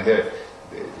tema también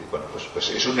bueno, pues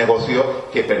es un negocio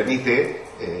que permite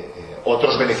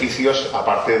otros beneficios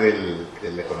aparte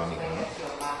del económico, ¿no?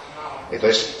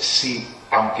 Entonces, si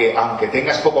aunque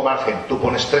tengas poco margen, tú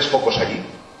pones 3 focos allí,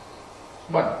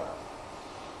 bueno,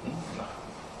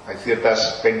 hay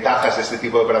ciertas ventajas de este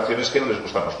tipo de operaciones que no les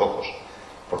gustan los focos.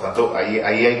 Por tanto, ahí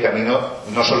hay camino,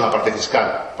 no solo en la parte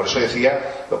fiscal. Por eso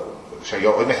decía,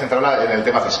 yo hoy me centraba en el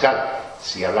tema fiscal.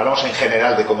 Si habláramos en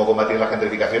general de cómo combatir la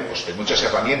gentrificación, pues hay muchas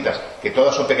herramientas, que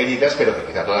todas son pequeñitas, pero que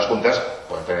quizá todas juntas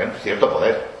pueden tener cierto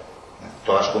poder.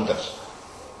 Todas juntas.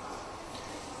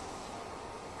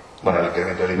 Bueno, el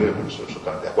incremento del IBI, pues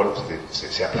absolutamente de acuerdo.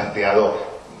 Se ha planteado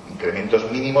incrementos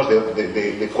mínimos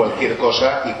de cualquier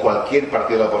cosa, y cualquier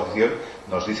partido de la oposición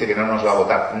nos dice que no nos va a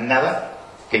votar nada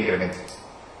que incremente.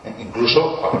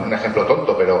 Incluso, para poner un ejemplo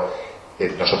tonto, pero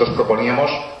nosotros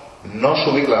proponíamos no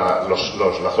subir la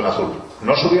zona azul,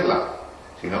 no subirla,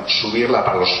 sino subirla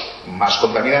para los más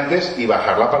contaminantes y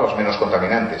bajarla para los menos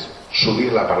contaminantes,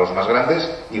 subirla para los más grandes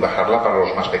y bajarla para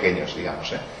los más pequeños,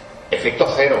 digamos, efecto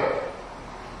cero.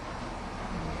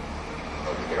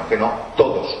 Nos dijeron que no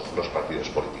todos los partidos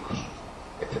políticos,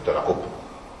 excepto la CUP,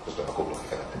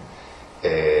 lógicamente.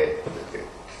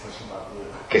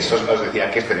 Que esos nos decían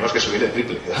que tenemos que subir el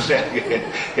triple, o sea,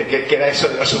 que era eso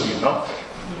de no subir, ¿no?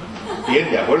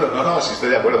 Bien, de acuerdo, no, sí estoy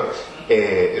de acuerdo.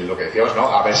 Lo que decíamos,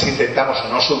 ¿no? A ver si intentamos,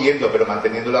 no subiendo, pero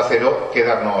manteniéndolo a cero,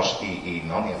 quedarnos y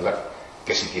no, ni hablar.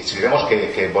 Que si quisiéramos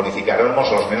que bonificáramos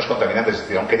a los menos contaminantes, es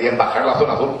decir, aún querían bajar la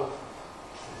zona azul.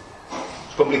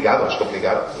 Es complicado.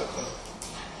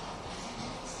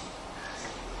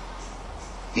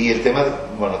 Y el tema de,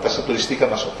 bueno, tasa turística,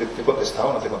 más ¿te he contestado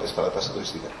o no te he contestado la tasa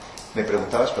turística? ¿Me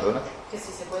preguntabas, perdona? Que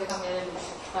si se puede cambiar lo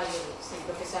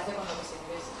que se hace con lo que se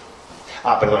ingresa.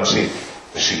 Perdón, sí,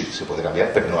 se puede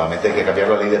cambiar, pero nuevamente hay que cambiar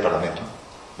la ley del Parlamento.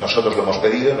 Nosotros lo hemos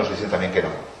pedido y nos dicen también que no.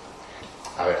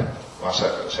 A ver,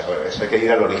 eso hay que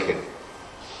ir al origen.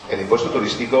 El impuesto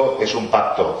turístico es un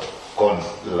pacto con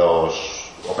los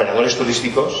operadores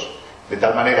turísticos, de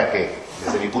tal manera que,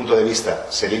 desde mi punto de vista,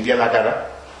 se limpian la cara,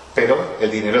 pero el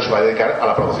dinero se va a dedicar a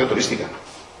la promoción turística.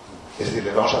 Es decir,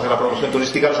 les vamos a hacer la promoción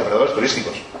turística a los operadores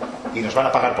turísticos y nos van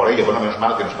a pagar por ello. Bueno, menos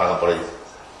mal que nos pagan por ello.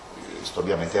 Esto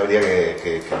obviamente habría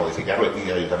que modificarlo, y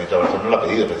el Ayuntamiento de Barcelona lo ha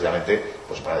pedido precisamente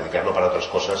pues para dedicarlo para otras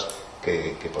cosas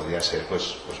que podrían ser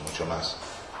pues mucho más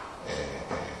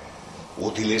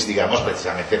útiles, digamos,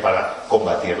 precisamente para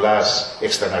combatir las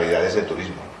externalidades del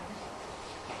turismo.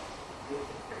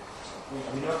 A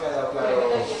mí no me ha quedado claro.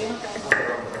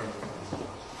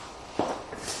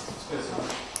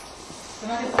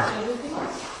 ¿El último?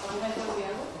 ¿O no me he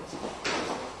olvidado?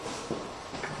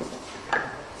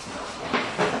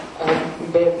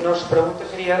 Bé, la pregunta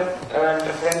seria en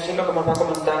referència a el que ens va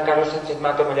comentar en Carlos Sánchez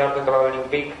Mato a Mallorca, que va venir un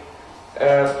pic.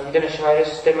 Dit això,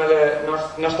 és tema de...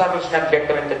 no està relacionat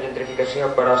directament amb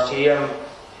gentrificació, però sí amb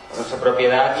la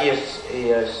propietat i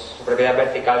la propietat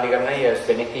vertical, diguem-ne, i els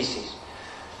beneficis.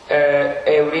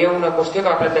 Hi hauria una qüestió que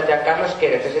va plantejar Carlos, que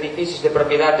era que els edificis de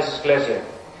propietat de l'Església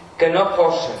que no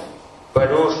fossin per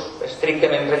ús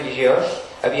estrictament religiós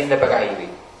havien de pagar IBI,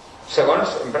 segons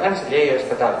la llei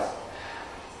estatal.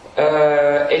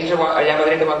 Ells allà a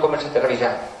Madrid ho han començat a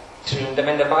revisar.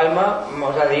 L'Ajuntament de Palma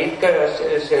ens ha dit que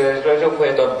l'Església ho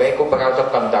feia tot bé, que ho pagava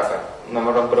tot com toca. No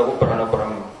m'ho han conegut, però no ho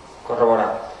podem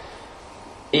corroborar.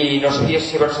 I no sabia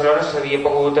si Barcelona s'havia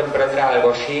pogut emprendre alguna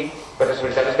cosa així, però la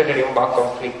veritat és que seria un bon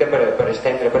conflicte per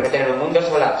estendre, perquè tenen un munt de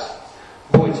solars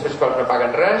buits pels quals no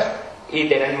paguen res i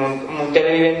tenen un munt de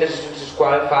vivendes les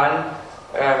quals fan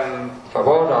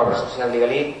favors, obres social,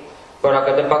 digue-li, però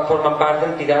que tampoc formen part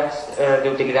d'entitats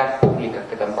d'utilitat pública,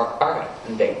 que tampoc paguen,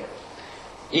 entenc.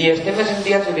 I el tema de les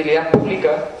entitats d'utilitat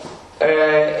pública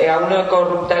hi ha una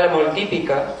corruptela molt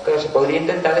típica que se podria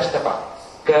intentar destapar,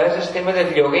 que és el tema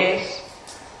dels lloguers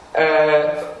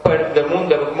per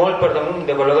molt per damunt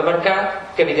de valor de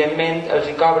mercat, que evidentment els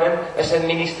hi cobren a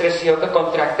l'administració que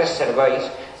contracta els serveis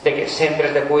de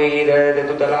centres de cuina, de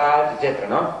tutelat, etc.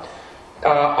 No?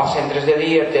 O centres de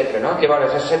dia, etc. No?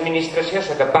 Llavors és l'administració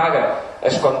la que paga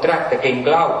el contracte que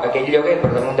inclou aquell lloguer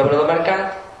per damunt de valor de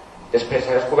mercat. Després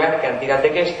s'ha descobert que han tirat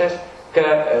d'aquestes que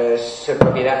la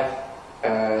propietat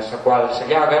la qual se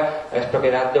lloga és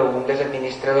propietat d'un dels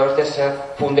administradors de la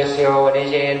Fundació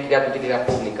ONG Entitat d'Utilitat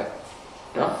Pública.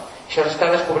 No? Això s'està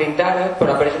descobrint ara,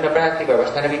 però és una pràctica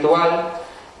bastant habitual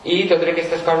i totes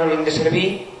aquestes coses haurien de servir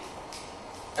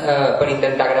per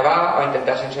intentar gravar o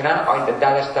intentar sancionar o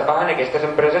intentar destapar en aquestes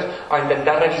empreses o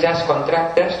intentar revisar els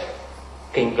contractes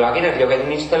que incloguin el lloguer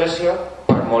d'una instal·lació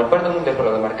per molt per damunt del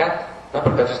valor de mercat, no?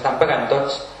 Perquè els estan pagant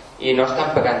tots i no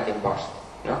estan pagant impost,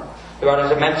 no?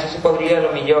 Llavors a menys si podria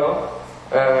potser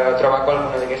trobar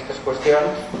alguna d'aquestes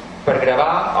qüestions per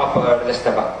gravar o per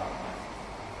destapar.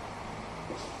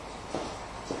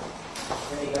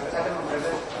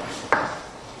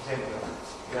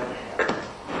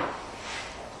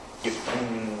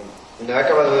 No he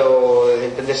acabado de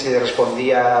entender si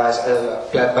respondías.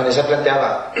 Vanessa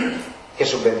planteaba que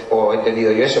o he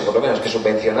entendido yo eso, por lo menos, que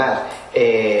subvencionar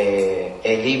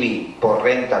el IBI por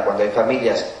renta cuando hay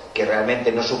familias que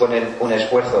realmente no suponen un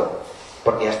esfuerzo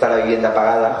porque ya está la vivienda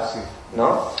pagada,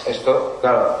 ¿no? Esto,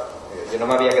 claro, yo no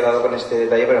me había quedado con este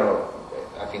detalle, pero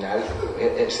al final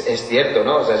es cierto,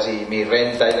 ¿no? O sea, si mi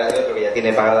renta y la de otro que ya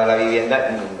tiene pagada la vivienda,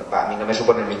 a mí no me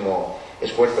supone el mismo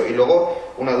esfuerzo. Y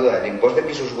luego, una duda, el impuesto de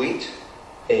pisos buits,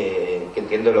 que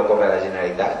entiendo lo cobra la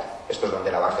Generalitat, esto es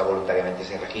donde la banca voluntariamente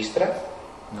se registra.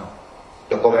 No.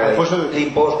 Lo cobra el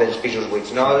impuesto dels pisos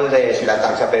buits, no el de la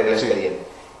taxa per l'expedient.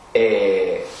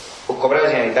 Ho cobra la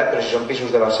Generalitat, però si són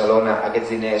pisos de Barcelona, aquests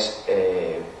diners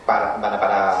van a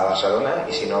parar a Barcelona,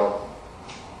 i si no,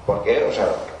 ¿por qué? O sea,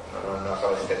 no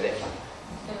acabo de entender.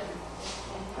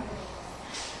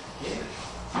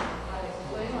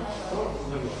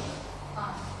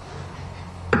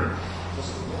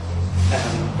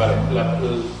 Vale,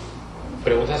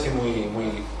 preguntas así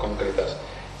muy concretas.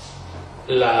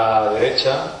 La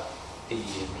derecha y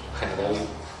en general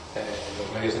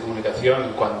los medios de comunicación,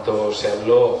 en cuanto se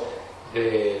habló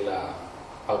de la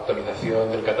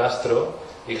actualización del catastro,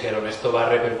 dijeron esto va a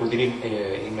repercutir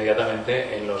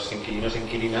inmediatamente en los inquilinos e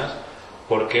inquilinas,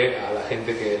 porque a la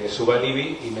gente que le suba el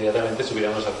IBI inmediatamente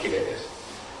subirán los alquileres.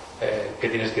 ¿Qué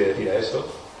tienes que decir a eso?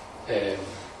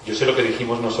 Yo sé lo que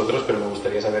dijimos nosotros, pero me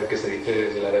gustaría saber qué se dice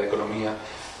desde el área de economía.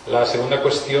 La segunda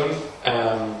cuestión,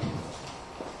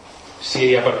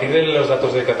 si a partir de los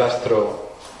datos de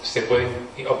catastro se puede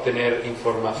obtener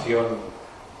información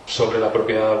sobre la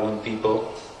propiedad de algún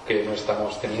tipo que no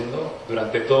estamos teniendo.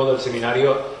 Durante todo el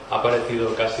seminario ha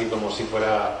parecido casi como si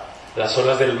fuera las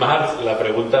olas del mar la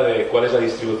pregunta de cuál es la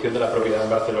distribución de la propiedad en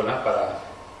Barcelona, para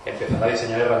empezar a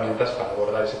diseñar herramientas para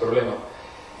abordar ese problema.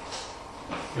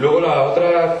 Luego la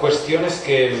otra cuestión es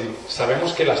que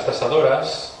sabemos que las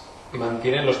tasadoras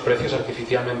mantienen los precios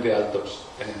artificialmente altos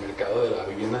en el mercado de la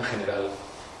vivienda en general,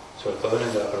 sobre todo en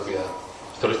el de la propiedad.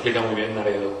 Esto lo explica muy bien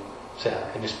Naredo. O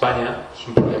sea, en España es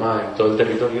un problema en todo el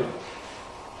territorio.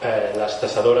 Las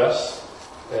tasadoras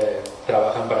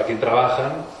trabajan para quien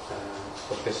trabajan,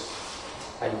 entonces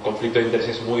hay un conflicto de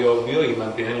intereses muy obvio y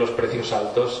mantienen los precios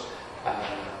altos,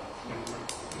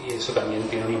 y eso también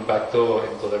tiene un impacto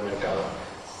en todo el mercado.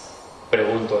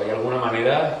 Pregunto, ¿hay alguna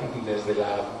manera desde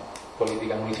la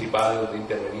política municipal de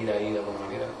intervenir ahí de alguna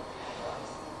manera?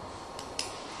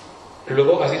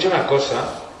 Luego has dicho una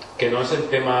cosa que no es el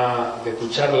tema de tu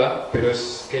charla, pero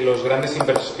es que los grandes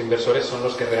inversores son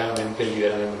los que realmente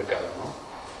lideran el mercado,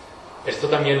 ¿no? Esto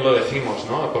también lo decimos,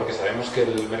 ¿no? Porque sabemos que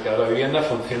el mercado de la vivienda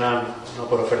funciona no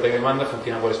por oferta y demanda,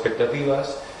 funciona por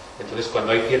expectativas. Entonces,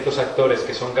 cuando hay ciertos actores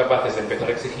que son capaces de empezar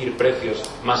a exigir precios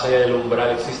más allá del umbral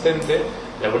existente,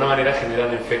 de alguna manera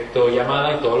generan efecto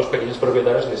llamada y todos los pequeños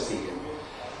propietarios les siguen.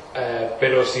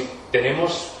 Pero si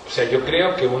tenemos, o sea, yo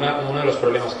creo que uno de los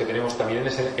problemas que tenemos también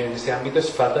en ese ámbito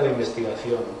es falta de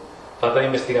investigación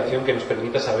que nos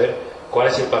permita saber cuál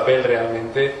es el papel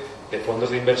realmente de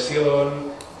fondos de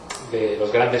inversión, de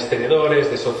los grandes tenedores,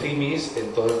 de socimis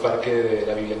en todo el parque de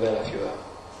la vivienda de la ciudad.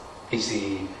 Y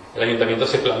si el Ayuntamiento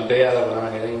se plantea de alguna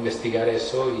manera investigar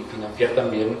eso y financiar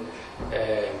también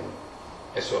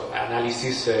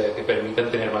análisis que permitan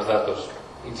tener más datos.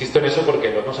 Insisto en eso porque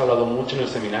lo hemos hablado mucho en el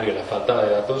seminario, la falta de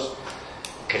datos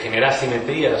que genera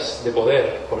asimetrías de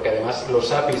poder, porque además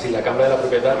los APIs y la Cámara de la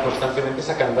Propiedad constantemente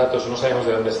sacan datos, no sabemos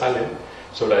de dónde salen,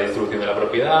 sobre la distribución de la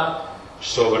propiedad,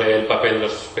 sobre el papel de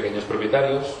los pequeños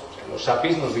propietarios. O sea, los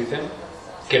APIs nos dicen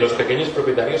que los pequeños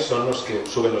propietarios son los que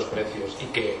suben los precios y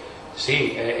que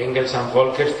Sí, Engels and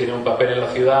Volkers tiene un papel en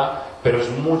la ciudad, pero es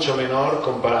mucho menor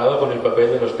comparado con el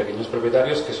papel de los pequeños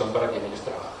propietarios, que son para quien ellos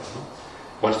trabajan, ¿no?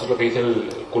 Bueno, esto es lo que dice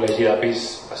el Col·legi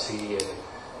d'Apis, así,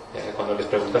 cuando les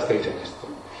preguntas te dicen esto.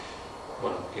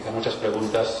 Bueno, quizá muchas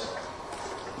preguntas.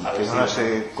 A ver, no las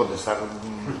sé contestar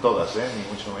todas, ni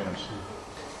mucho menos.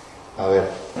 A ver.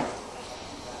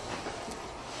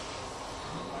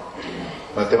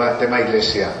 Bueno, tema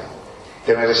iglesia.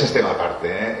 Tema iglesia es tema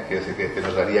aparte, Quiero decir que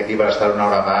nos daría aquí para estar una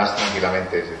hora más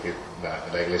tranquilamente. Es decir,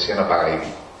 la iglesia no paga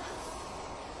IBI.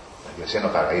 La iglesia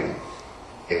no paga IBI.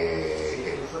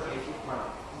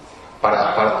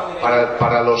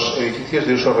 Para los edificios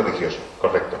de uso religioso,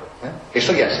 correcto.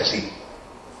 Eso ya es así.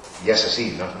 Ya es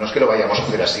así, no es que lo vayamos a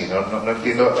hacer así. No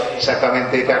entiendo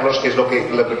exactamente, Carlos, qué es lo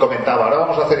que comentaba. Ahora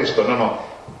vamos a hacer esto. No.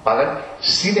 Pagan.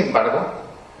 Sin embargo,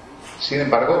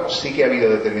 sí que ha habido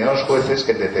determinados jueces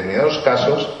que en determinados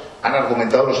casos han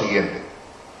argumentado lo siguiente: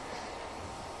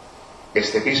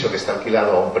 este piso que está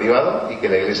alquilado a un privado y que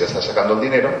la iglesia está sacando el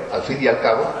dinero, al fin y al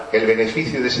cabo, el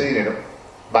beneficio de ese dinero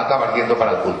va a acabar yendo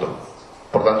para el culto.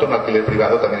 Por tanto, un alquiler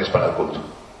privado también es para el culto.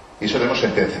 Y eso tenemos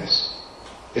sentencias.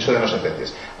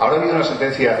 Ahora ha habido una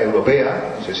sentencia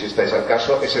europea, no sé si estáis al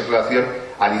caso, es en relación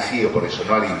al ICIO, por eso,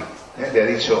 no al IBI. Le ha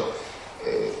dicho,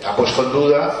 ha puesto en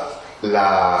duda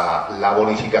la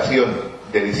bonificación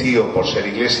del ICIO por ser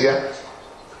iglesia.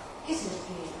 ¿Qué es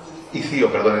el ICIO,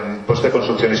 perdón, en impuesto de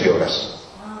construcciones y obras.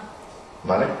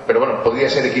 ¿Vale? Pero bueno, podría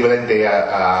ser equivalente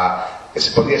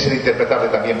podría ser interpretable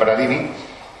también para el IBI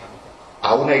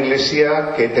a una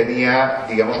iglesia que tenía,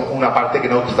 digamos, una parte que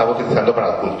no estaba utilizando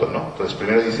para el culto, ¿no? Entonces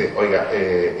primero dice, oiga,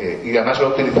 y además lo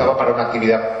utilizaba para una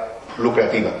actividad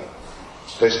lucrativa.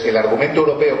 Entonces el argumento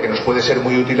europeo que nos puede ser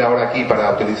muy útil ahora aquí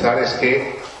para utilizar es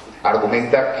que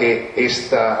argumenta que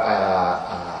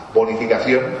esta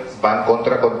bonificación va en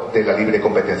contra de la libre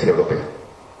competencia europea.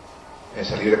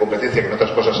 Esa libre competencia que en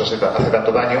otras cosas hace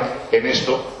tanto daño, en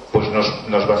esto pues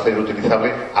nos va a hacer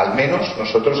utilizable. Al menos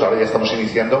nosotros ahora ya estamos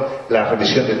iniciando la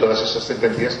revisión de todas esas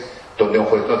sentencias donde un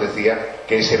juez nos decía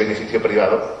que ese beneficio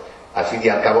privado al fin y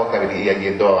al cabo acabaría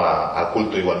yendo al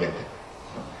culto igualmente.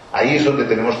 Ahí es donde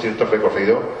tenemos cierto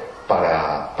recorrido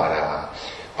para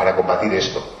combatir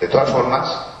esto. De todas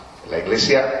formas, la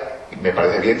iglesia, me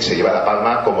parece bien, se lleva la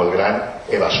palma como el gran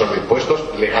evasor de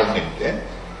impuestos legalmente,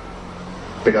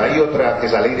 Pero hay otra, que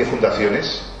es la ley de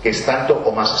fundaciones, que es tanto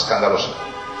o más escandalosa.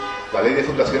 La ley de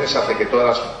fundaciones hace que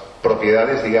todas las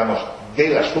propiedades, digamos, de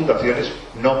las fundaciones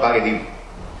no paguen IVA.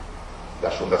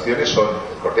 Las fundaciones son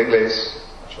el Corte Inglés,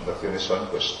 las fundaciones son,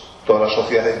 pues, todas las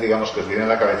sociedades, digamos, que os vienen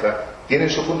a la cabeza, tienen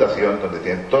su fundación donde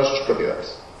tienen todas sus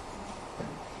propiedades.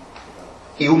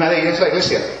 Y una de ellas es la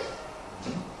iglesia.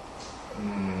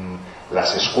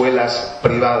 Las escuelas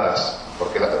privadas,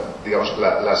 porque digamos,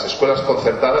 las escuelas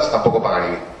concertadas tampoco pagan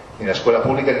IVA, ni la escuela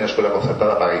pública ni la escuela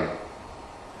concertada paga IVA.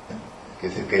 Es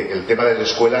decir, que el tema de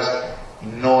las escuelas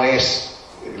no es,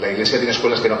 la iglesia tiene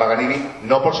escuelas que no pagan IVA,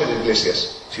 no por ser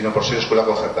iglesias, sino por ser escuela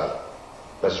concertada.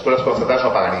 Las escuelas concertadas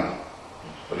no pagan IVA.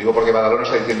 Lo digo porque Badalona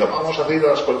está diciendo, vamos a abrir a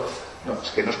la escuela. No,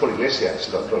 es que no es por iglesia,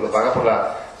 lo paga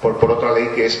por otra ley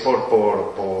que es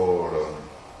por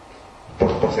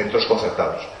centros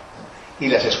concertados. Y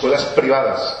las escuelas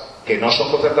privadas que no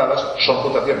son concertadas son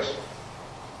fundaciones.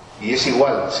 Y es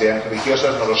igual, sean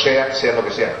religiosas, no lo sean lo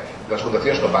que sean. Las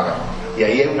fundaciones no pagan. Y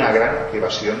ahí hay una gran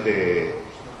evasión de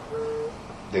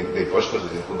impuestos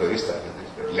desde el punto de vista.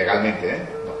 Legalmente,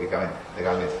 lógicamente,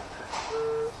 legalmente.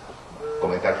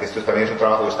 Comentar que esto también es un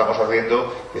trabajo que estamos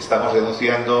haciendo, que estamos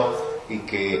denunciando y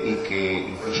que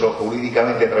incluso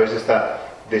jurídicamente a través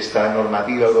de esta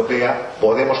normativa europea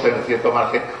podemos tener cierto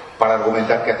margen para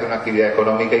argumentar que hace una actividad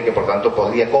económica y que por tanto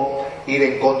podría ir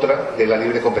en contra de la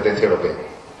libre competencia europea.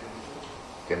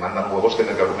 Que mandan huevos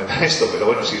tener que argumentar esto, pero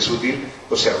bueno, si es útil,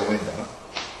 pues se argumenta, ¿no?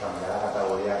 També la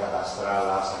categoria cadastral,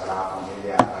 la Sagrada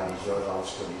Família, religiós,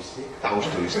 ús turístic. Ús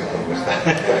turístic,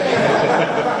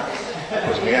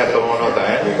 pues mira, tomo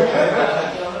nota,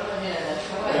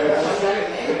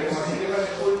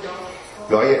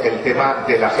 Luego hay el tema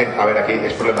de la gente, a ver, aquí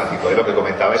es problemático, lo que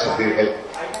comentaba, es decir,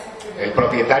 el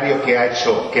propietario que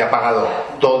ha pagado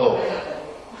todo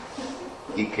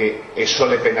y que eso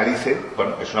le penalice,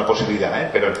 bueno, es una posibilidad,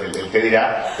 pero el te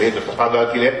dirá, tú estás pagando el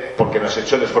alquiler porque no has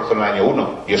hecho el esfuerzo en el año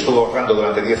 1. Yo estuve ahorrando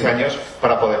durante 10 años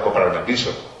para poder comprarme el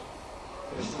piso.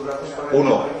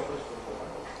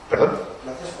 ¿Perdón?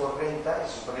 Lo haces por renta y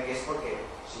se supone que es porque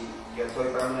si yo estoy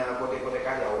pagando una cuota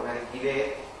hipotecaria o un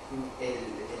alquiler, el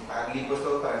pagar el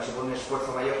impuesto para mí supone un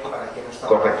esfuerzo mayor que para el que no está.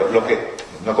 Correcto. Lo que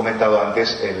no he comentado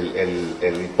antes,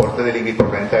 el importe del IBI por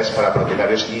renta es para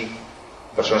propietarios y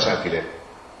personas en alquiler.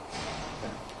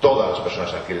 todas las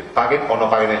personas de alquiler, paguen o no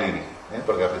paguen el IBI,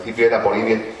 porque al principio era por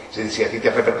IBI, es decir, si a ti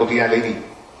te repercutía el IBI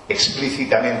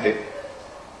explícitamente,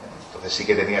 entonces sí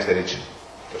que tenías derecho.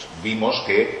 Pues vimos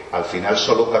que al final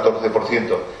solo un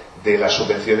 14% de las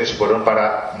subvenciones fueron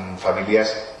para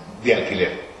familias de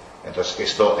alquiler. Entonces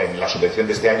esto en la subvención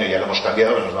de este año ya lo hemos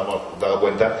cambiado, pero nos hemos dado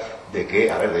cuenta de que,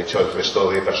 a ver, de hecho el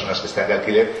resto de personas que están de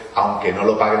alquiler, aunque no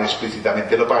lo paguen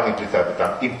explícitamente, lo pagan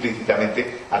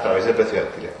implícitamente a través del precio de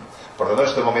alquiler. Por lo tanto, en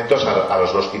estos momentos a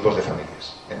los dos tipos de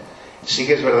familias. Sí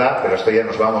que es verdad, pero esto ya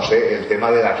nos vamos, el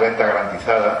tema de la renta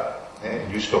garantizada,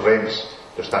 Lluís Torrents,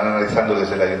 lo están analizando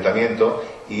desde el Ayuntamiento,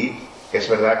 y es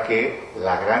verdad que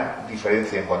la gran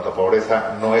diferencia en cuanto a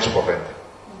pobreza no es por renta.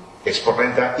 Es por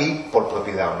renta y por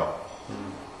propiedad o no.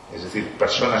 Es decir,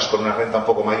 personas con una renta un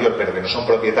poco mayor pero que no son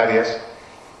propietarias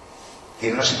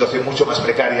tienen una situación mucho más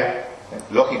precaria,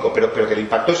 lógico, pero que el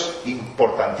impacto es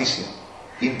importantísimo.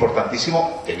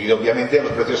 Importantísimo debido obviamente a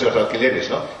los precios de los alquileres,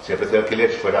 ¿no? Si el precio de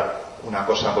alquiler fuera una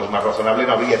cosa pues más razonable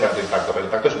no habría tanto impacto, pero el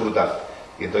impacto es brutal.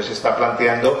 Y entonces se está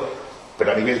planteando,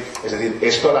 pero a nivel, es decir,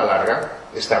 esto a la larga,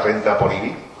 esta renta por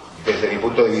IBI, desde mi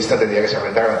punto de vista tendría que ser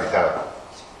renta garantizada.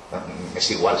 Es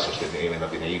igual si usted tiene IBI o no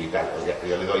tiene IBI y tal,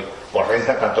 yo le doy por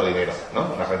renta tanto dinero,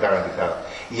 ¿no? Una renta garantizada.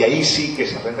 Y ahí sí que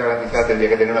esa renta garantizada tendría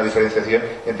que tener una diferenciación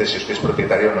entre si usted es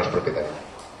propietario o no es propietario.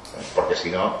 Porque si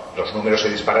no, los números se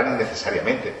disparan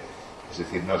innecesariamente. Es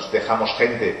decir, nos dejamos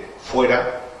gente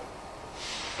fuera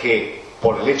que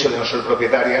por el hecho de no ser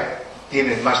propietaria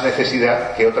tienen más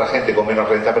necesidad que otra gente con menos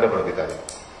renta pero propietaria.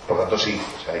 Por tanto sí,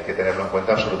 o sea, hay que tenerlo en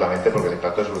cuenta absolutamente porque el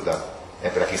impacto es brutal.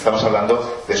 Pero aquí estamos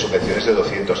hablando de subvenciones de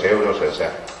 200 euros, o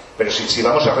sea, pero si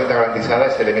vamos a renta garantizada,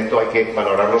 este elemento hay que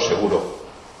valorarlo seguro.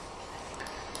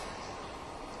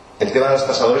 El tema de los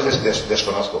tasadores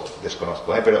desconozco,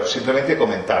 pero simplemente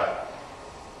comentar.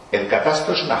 El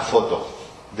catastro es una foto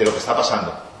de lo que está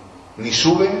pasando. Ni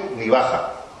sube ni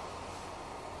baja.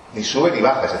 Ni sube ni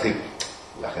baja, es decir,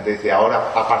 la gente dice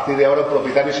ahora, a partir de ahora el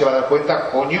propietario se va a dar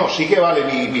cuenta, coño, sí que vale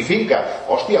mi finca,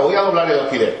 hostia, voy a doblar el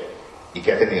alquiler. ¿Y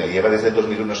qué ha tenido? ¿Lleva desde el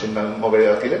 2001 sin mover el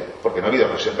alquiler? Porque no ha habido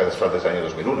revisión catastral desde el año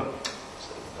 2001.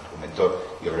 El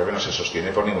argumento yo creo que no se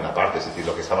sostiene por ninguna parte. Es decir,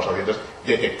 lo que estamos haciendo es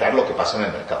detectar lo que pasa en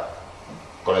el mercado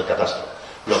con el catastro.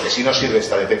 Lo que sí nos sirve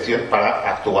esta detección para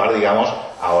actuar, digamos,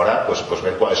 ahora, pues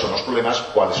ver cuáles son los problemas,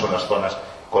 cuáles son las zonas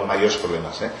con mayores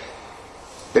problemas.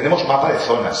 Tenemos mapa de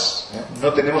zonas,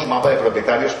 no tenemos mapa de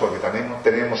propietarios porque también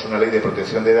tenemos una ley de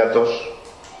protección de datos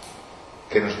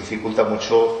que nos dificulta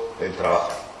mucho el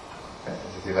trabajo.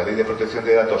 Es decir, la ley de protección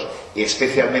de datos, y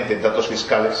especialmente en datos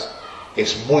fiscales,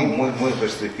 es muy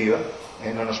restrictiva,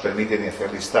 no nos permite ni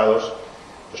hacer listados,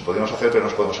 los podemos hacer pero no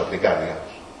los podemos aplicar,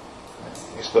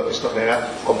 digamos. Esto genera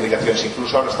complicaciones.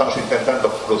 Incluso ahora estamos intentando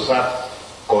cruzar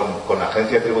con la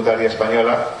agencia tributaria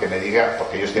española que me diga,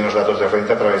 porque ellos tienen los datos de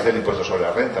renta a través del impuesto sobre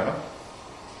la renta, ¿no?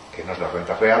 Que no es la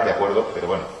renta real, de acuerdo, pero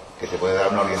bueno, que te puede dar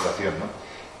una orientación, ¿no?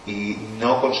 Y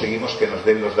no conseguimos que nos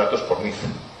den los datos por NIF.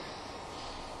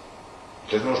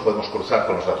 Entonces no nos podemos cruzar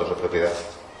con los datos de propiedad.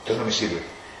 Entonces no me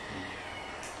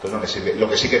sirve. Lo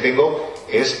que sí que tengo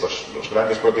es pues, los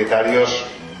grandes propietarios,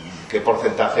 qué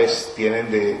porcentajes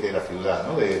tienen de la ciudad,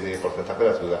 ¿no? De porcentaje de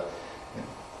la ciudad.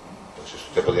 Pues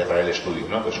usted podría traer el estudio,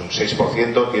 ¿no? Pues un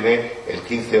 6% tiene el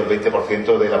 15 o el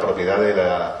 20% de la propiedad de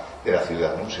la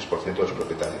ciudad, ¿no? Un 6% de los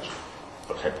propietarios,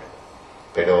 por ejemplo.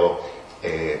 Pero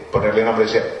ponerle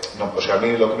nombres, o sea, a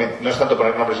mí lo que no es tanto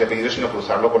poner nombres y apellidos, sino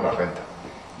cruzarlo con la renta.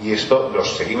 Y esto lo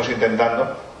seguimos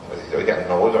intentando. Decir, oiga,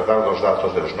 no voy a dar los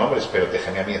datos de los nombres, pero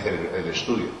déjame a mí hacer el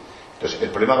estudio. Entonces, el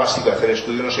problema básico de hacer el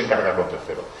estudio no es encargarlo a un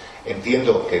tercero.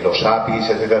 Entiendo que los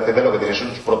APIs, etcétera, lo que tienen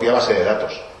es su propia base de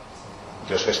datos.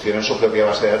 Entonces, gestionan su propia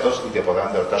base de datos y te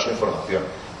podrán dar su información.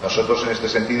 Nosotros, en este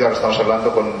sentido, ahora estamos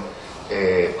hablando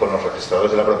con los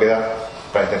registradores de la propiedad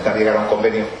para intentar llegar a un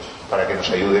convenio para que nos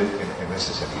ayuden en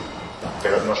este sentido.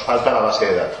 Pero nos falta la base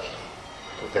de datos.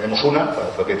 Tenemos una para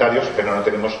propietarios, pero no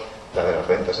tenemos la de las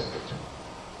rentas, etc.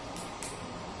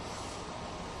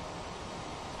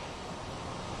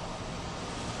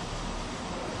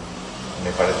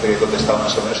 Me parece que he contestado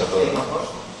más o menos a todo, ¿no?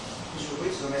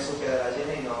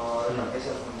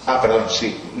 Ah, perdón,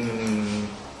 sí.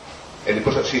 El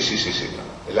impuesto, sí.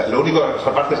 Lo único que nos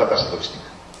parte es la tasa turística.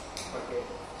 Porque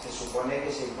se supone que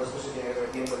ese impuesto se tiene que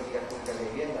revertir en políticas públicas de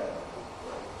vivienda.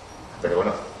 Pero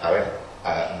bueno, a ver,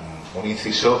 un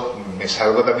inciso, me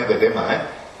salgo también de tema,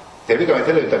 Teóricamente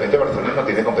el Ayuntamiento de Barcelona no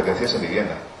tiene competencias en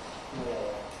vivienda.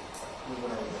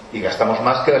 Y gastamos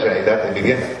más que la Generalitat en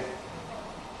vivienda.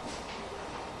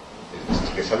 Es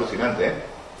que es alucinante,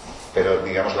 Pero,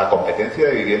 digamos, la competencia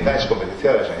de vivienda es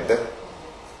competencia de la Generalitat.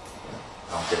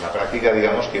 Aunque en la práctica práctica,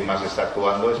 digamos, quien más está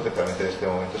actuando, especialmente en este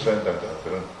momento, es el Ayuntamiento de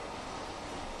Barcelona.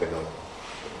 Pero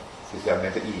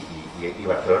oficialmente, y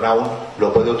Barcelona aún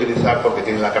lo puede utilizar porque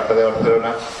tiene la Carta de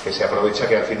Barcelona, que se aprovecha,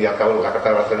 que al fin y al cabo la Carta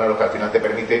de Barcelona lo que al final te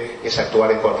permite es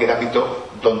actuar en cualquier ámbito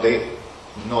donde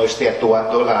no esté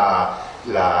actuando la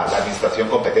administración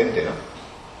competente, ¿no?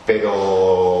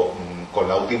 Pero con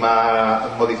la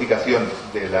última modificación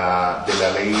de la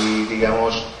ley,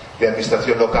 digamos, de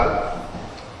administración local,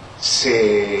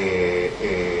 se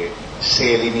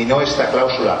eliminó esta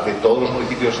cláusula de todos los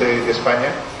municipios de España,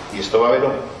 y esto va a haber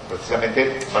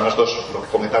precisamente, van los dos, lo que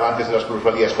comentaba antes de las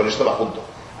plusvalías, con esto va junto.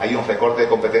 Hay un recorte de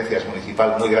competencias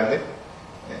municipal muy grande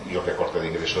y un recorte de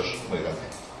ingresos muy grande.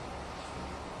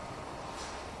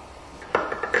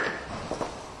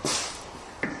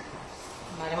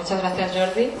 Vale, muchas gracias,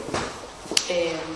 Jordi.